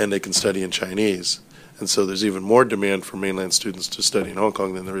 and they can study in Chinese, and so there's even more demand for mainland students to study in Hong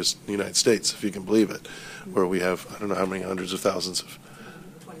Kong than there is in the United States, if you can believe it, where we have I don't know how many hundreds of thousands of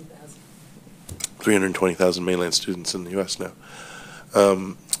 320,000 mainland students in the U.S. now.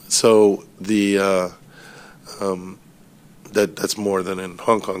 So that's more than in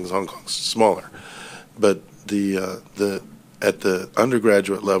Hong Kong, because Hong Kong's smaller. But at the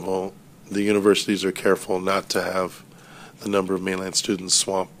undergraduate level, the universities are careful not to have the number of mainland students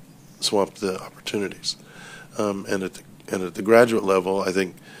swamp the opportunities. And at the graduate level, I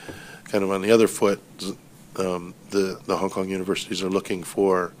think, kind of on the other foot, the Hong Kong universities are looking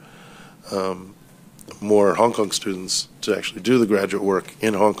for more Hong Kong students to actually do the graduate work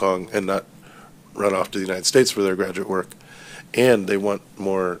in Hong Kong and not run off to the United States for their graduate work. And they want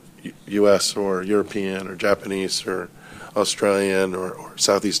more U.S. or European or Japanese or Australian or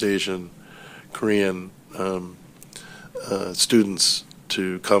Southeast Asian, Korean students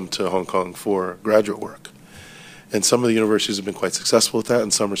to come to Hong Kong for graduate work. And some of the universities have been quite successful with that,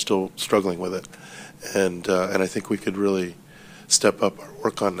 and some are still struggling with it. And I think we could really step up our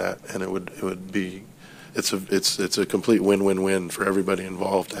work on that, and it would be it's a complete win-win-win for everybody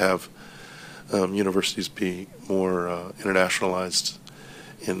involved to have universities be more internationalized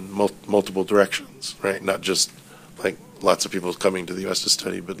in multiple directions, right? Not just like lots of people coming to the U.S. to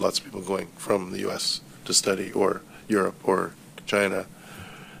study, but lots of people going from the U.S. to study, or Europe or China.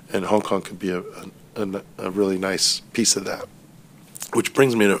 And Hong Kong could be a really nice piece of that. Which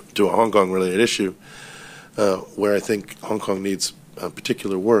brings me to a Hong Kong-related issue, where I think Hong Kong needs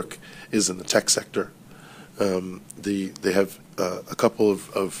particular work is in the tech sector. They have a couple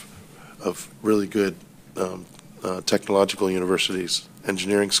of really good technological universities,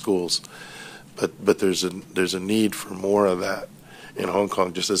 engineering schools, but there's a need for more of that in Hong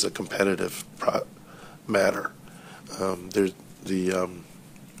Kong, just as a competitive matter.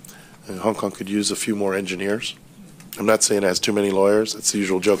 Hong Kong could use a few more engineers. I'm not saying it has too many lawyers. It's the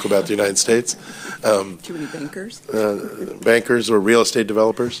usual joke about the United States. Too many bankers? Bankers or real estate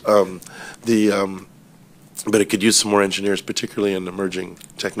developers. But it could use some more engineers, particularly in emerging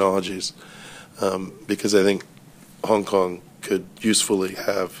technologies, because I think Hong Kong could usefully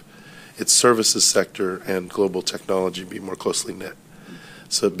have its services sector and global technology be more closely knit.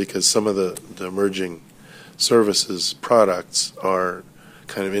 So because some of the emerging services products are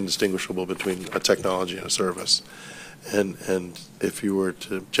kind of indistinguishable between a technology and a service. And if you were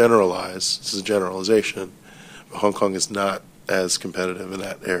to generalize, this is a generalization, Hong Kong is not as competitive in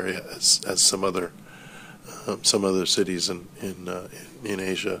that area as some other cities in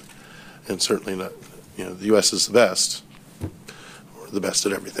Asia, and certainly not. The U.S. is the best, or the best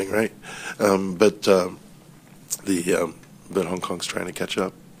at everything, right? But but Hong Kong's trying to catch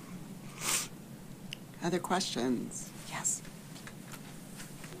up. Other questions? Yes.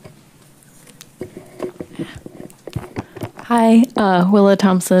 Hi, Willa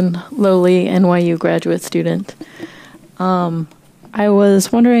Thompson, lowly NYU graduate student. I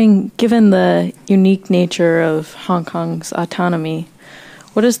was wondering, given the unique nature of Hong Kong's autonomy,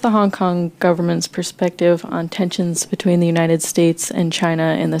 what is the Hong Kong government's perspective on tensions between the United States and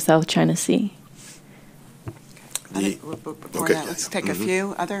China in the South China Sea? Before that, let's take a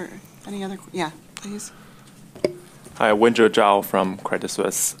few. Any other? Yeah, please. Hi, Wendy Zhao from Credit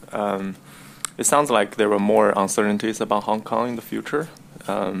Suisse. It sounds like there are more uncertainties about Hong Kong in the future.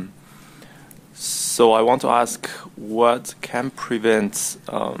 So I want to ask, what can prevent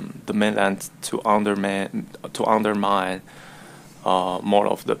the mainland to undermine more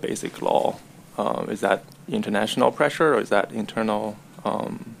of the basic law? Is that international pressure, or is that internal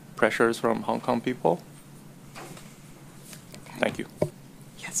pressures from Hong Kong people? Okay. Thank you.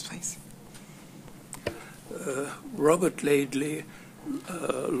 Yes, please. Robert Laidley,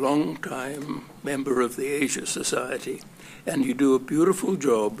 long-time member of the Asia Society, and you do a beautiful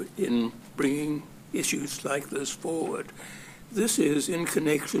job in bringing issues like this forward. This is in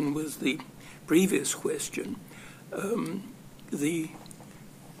connection with the previous question. The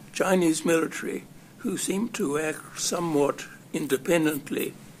Chinese military, who seem to act somewhat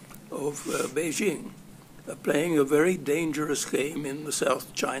independently of Beijing, are playing a very dangerous game in the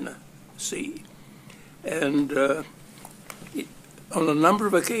South China Sea. And on a number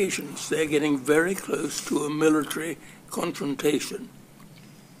of occasions, they're getting very close to a military confrontation.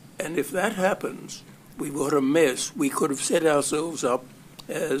 And if that happens, we've got a mess. We could have set ourselves up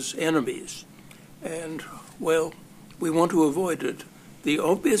as enemies. And, well, we want to avoid it. The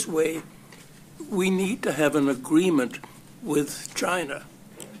obvious way, we need to have an agreement with China,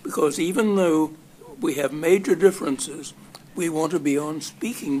 because even though we have major differences, we want to be on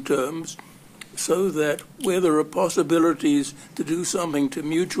speaking terms so that where there are possibilities to do something to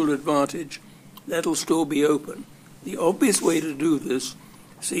mutual advantage, that'll still be open. The obvious way to do this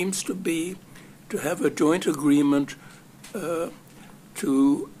seems to be to have a joint agreement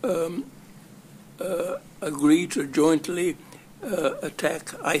to agree to jointly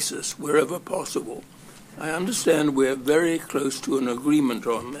attack ISIS wherever possible. I understand we're very close to an agreement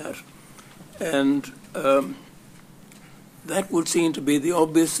on that, and that would seem to be the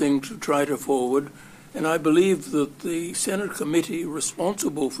obvious thing to try to forward, and I believe that the Senate committee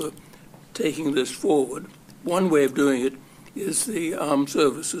responsible for taking this forward, one way of doing it is the Armed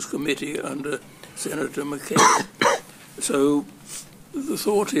Services Committee under Senator Macao. So the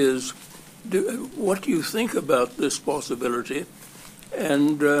thought is, what do you think about this possibility,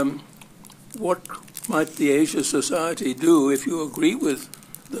 and what might the Asia Society do if you agree with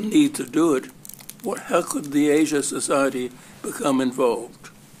the need to do it? How could the Asia Society become involved?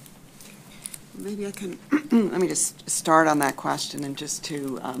 Maybe I can, let me just start on that question, and just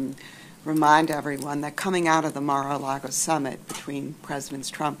to remind everyone that coming out of the Mar-a-Lago summit between Presidents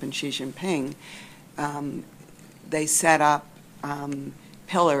Trump and Xi Jinping, they set up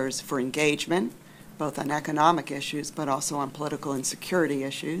pillars for engagement, both on economic issues but also on political and security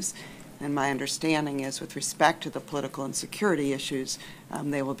issues. And my understanding is, with respect to the political and security issues,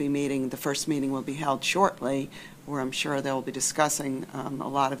 they will be meeting, the first meeting will be held shortly, where I'm sure they'll be discussing a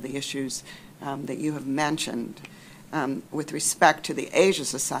lot of the issues that you have mentioned. With respect to the Asia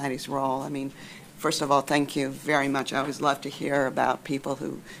Society's role, I mean, first of all, thank you very much. I always love to hear about people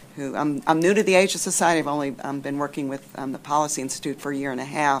who I'm new to the Asia Society. I've only been working with the Policy Institute for a year and a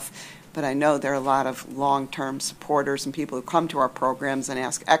half, but I know there are a lot of long-term supporters and people who come to our programs and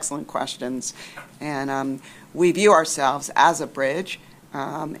ask excellent questions. And we view ourselves as a bridge,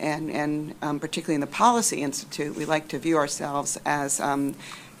 and particularly in the Policy Institute, we like to view ourselves as an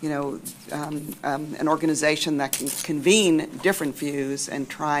organization that can convene different views and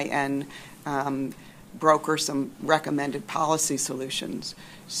try and broker some recommended policy solutions.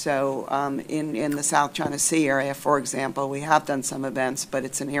 So in the South China Sea area, for example, we have done some events, but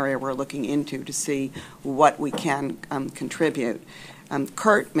it's an area we're looking into to see what we can contribute.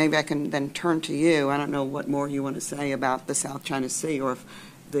 Kurt, maybe I can then turn to you. I don't know what more you want to say about the South China Sea, or if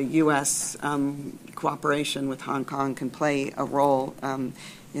the U.S. Cooperation with Hong Kong can play a role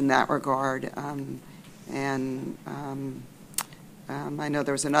in that regard. I know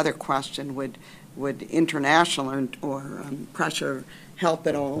there was another question, would international or pressure help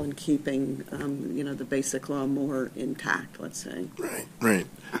at all in keeping, the basic law more intact, let's say? Right.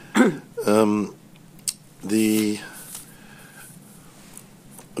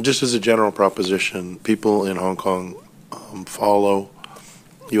 Just as a general proposition, people in Hong Kong follow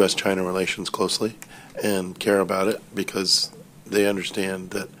U.S. China relations closely, and care about it because they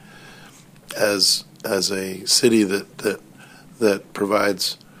understand that as a city that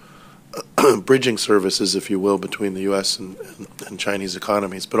provides bridging services, if you will, between the U.S. and Chinese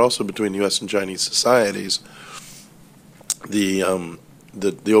economies, but also between U.S. and Chinese societies, the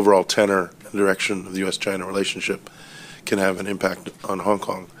overall tenor and direction of the U.S. China relationship can have an impact on Hong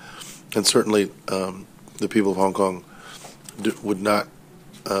Kong. And certainly the people of Hong Kong would not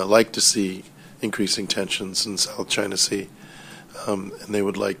like to see increasing tensions in South China Sea, and they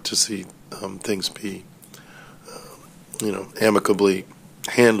would like to see things be, amicably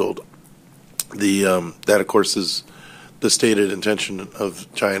handled. That, of course, is the stated intention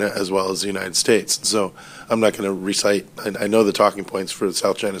of China as well as the United States. So I'm not going to recite, I know the talking points for the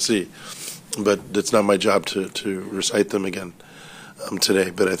South China Sea, but it's not my job to recite them again today.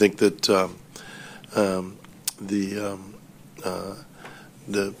 But I think that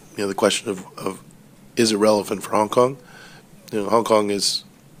the question of is it relevant for Hong Kong? Hong Kong is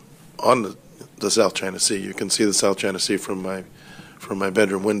on the South China Sea. You can see the South China Sea from my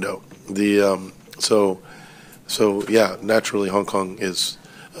bedroom window. So yeah, naturally Hong Kong is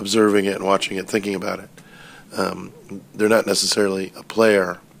observing it and watching it, thinking about it. They're not necessarily a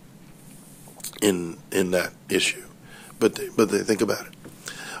player in that issue, but they think about it.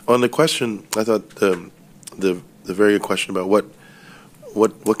 On the question, I thought the very good question about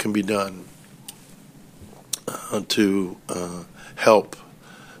what can be done to help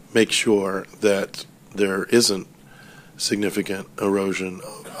make sure that there isn't significant erosion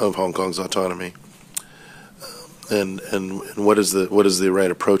of Hong Kong's autonomy, and what is the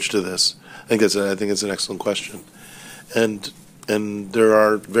right approach to this? I think it's an excellent question, and there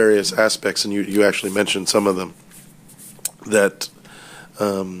are various aspects, and you actually mentioned some of them, that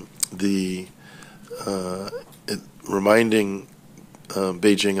reminding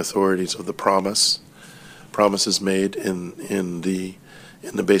Beijing authorities of the promises made in the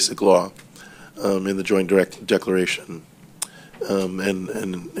Basic Law, in the Joint Declaration, and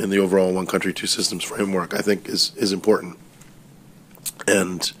in the overall One Country, Two Systems framework, I think is important.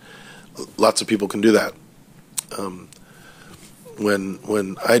 And lots of people can do that.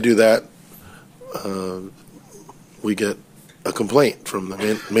 When I do that, we get a complaint from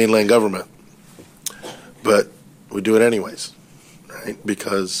the mainland government, but we do it anyways, right?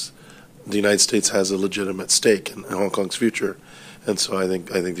 Because the United States has a legitimate stake in Hong Kong's future, and so I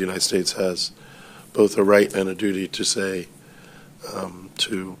think the United States has both a right and a duty to say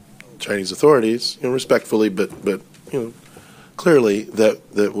to Chinese authorities, respectfully, but clearly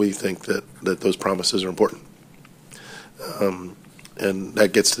that we think that those promises are important, and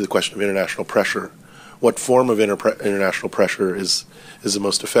that gets to the question of international pressure. What form of international pressure is the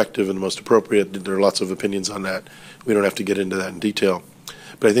most effective and the most appropriate? There are lots of opinions on that. We don't have to get into that in detail,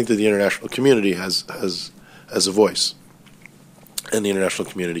 but I think that the international community has a voice, and the international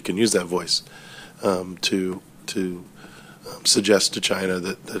community can use that voice to suggest to China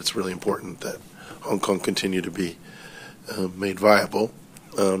that it's really important that Hong Kong continue to be made viable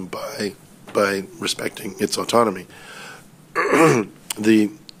by respecting its autonomy.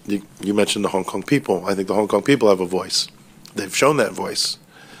 You mentioned the Hong Kong people. I think the Hong Kong people have a voice. They've shown that voice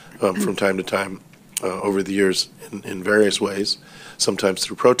from time to time over the years in various ways, sometimes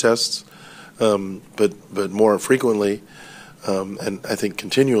through protests, but more frequently, and I think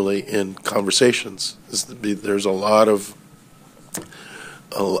continually in conversations. There's a lot of,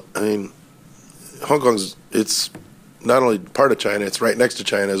 Hong Kong's, it's not only part of China, it's right next to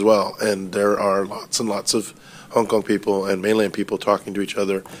China as well, and there are lots and lots of Hong Kong people and mainland people talking to each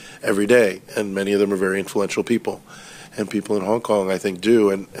other every day, and many of them are very influential people. And people in Hong Kong, I think, do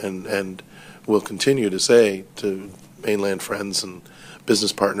and will continue to say to mainland friends and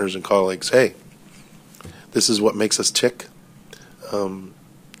business partners and colleagues, hey, this is what makes us tick.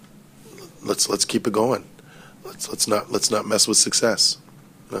 Let's keep it going. Let's not mess with success.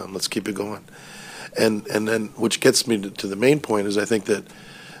 Let's keep it going. And then, which gets me to the main point, is I think that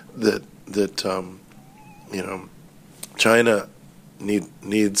China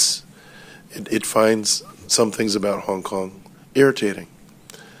needs, it finds some things about Hong Kong irritating,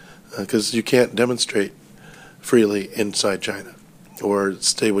 because you can't demonstrate freely inside China or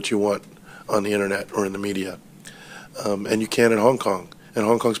say what you want on the internet or in the media, and you can in Hong Kong, and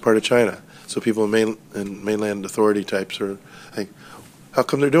Hong Kong's part of China. So people in mainland authority types are like, how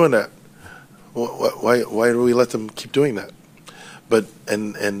come they're doing that? Why do we let them keep doing that? But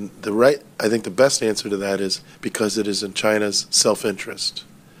and I think the best answer to that is because it is in China's self-interest,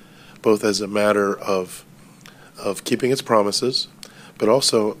 both as a matter of keeping its promises, but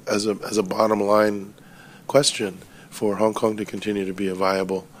also as a bottom line question for Hong Kong to continue to be a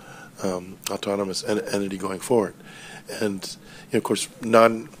viable autonomous entity going forward. And of course,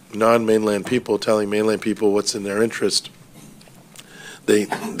 non-mainland people telling mainland people what's in their interest, they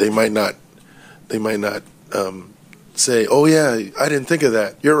might not say, "Oh yeah, I didn't think of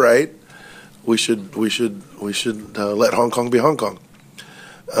that. You're right. We should let Hong Kong be Hong Kong."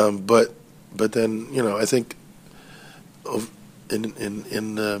 But then I think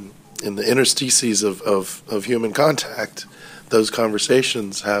in the interstices of human contact, those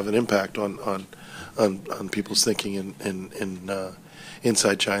conversations have an impact on people's thinking in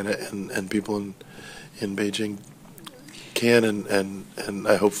inside China, and people in Beijing can and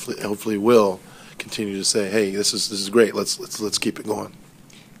I hopefully will continue to say, hey, this is great. Let's keep it going.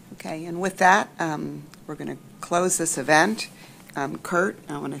 Okay, and with that, we're going to close this event. Kurt,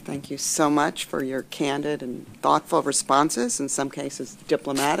 I want to thank you so much for your candid and thoughtful responses, in some cases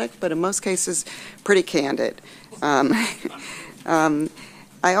diplomatic, but in most cases pretty candid. I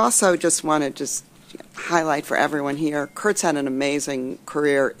also just want to highlight for everyone here, Kurt's had an amazing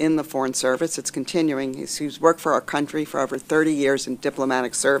career in the Foreign Service. It's continuing. He's worked for our country for over 30 years in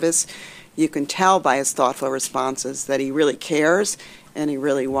diplomatic service. You can tell by his thoughtful responses that he really cares and he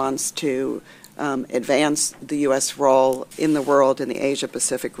really wants to advance the U.S. role in the world in the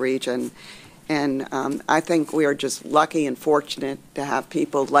Asia-Pacific region. And I think we are just lucky and fortunate to have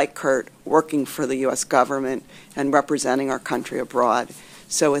people like Kurt working for the U.S. government and representing our country abroad.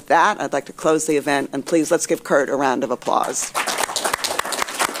 So with that, I'd like to close the event, and please let's give Kurt a round of applause.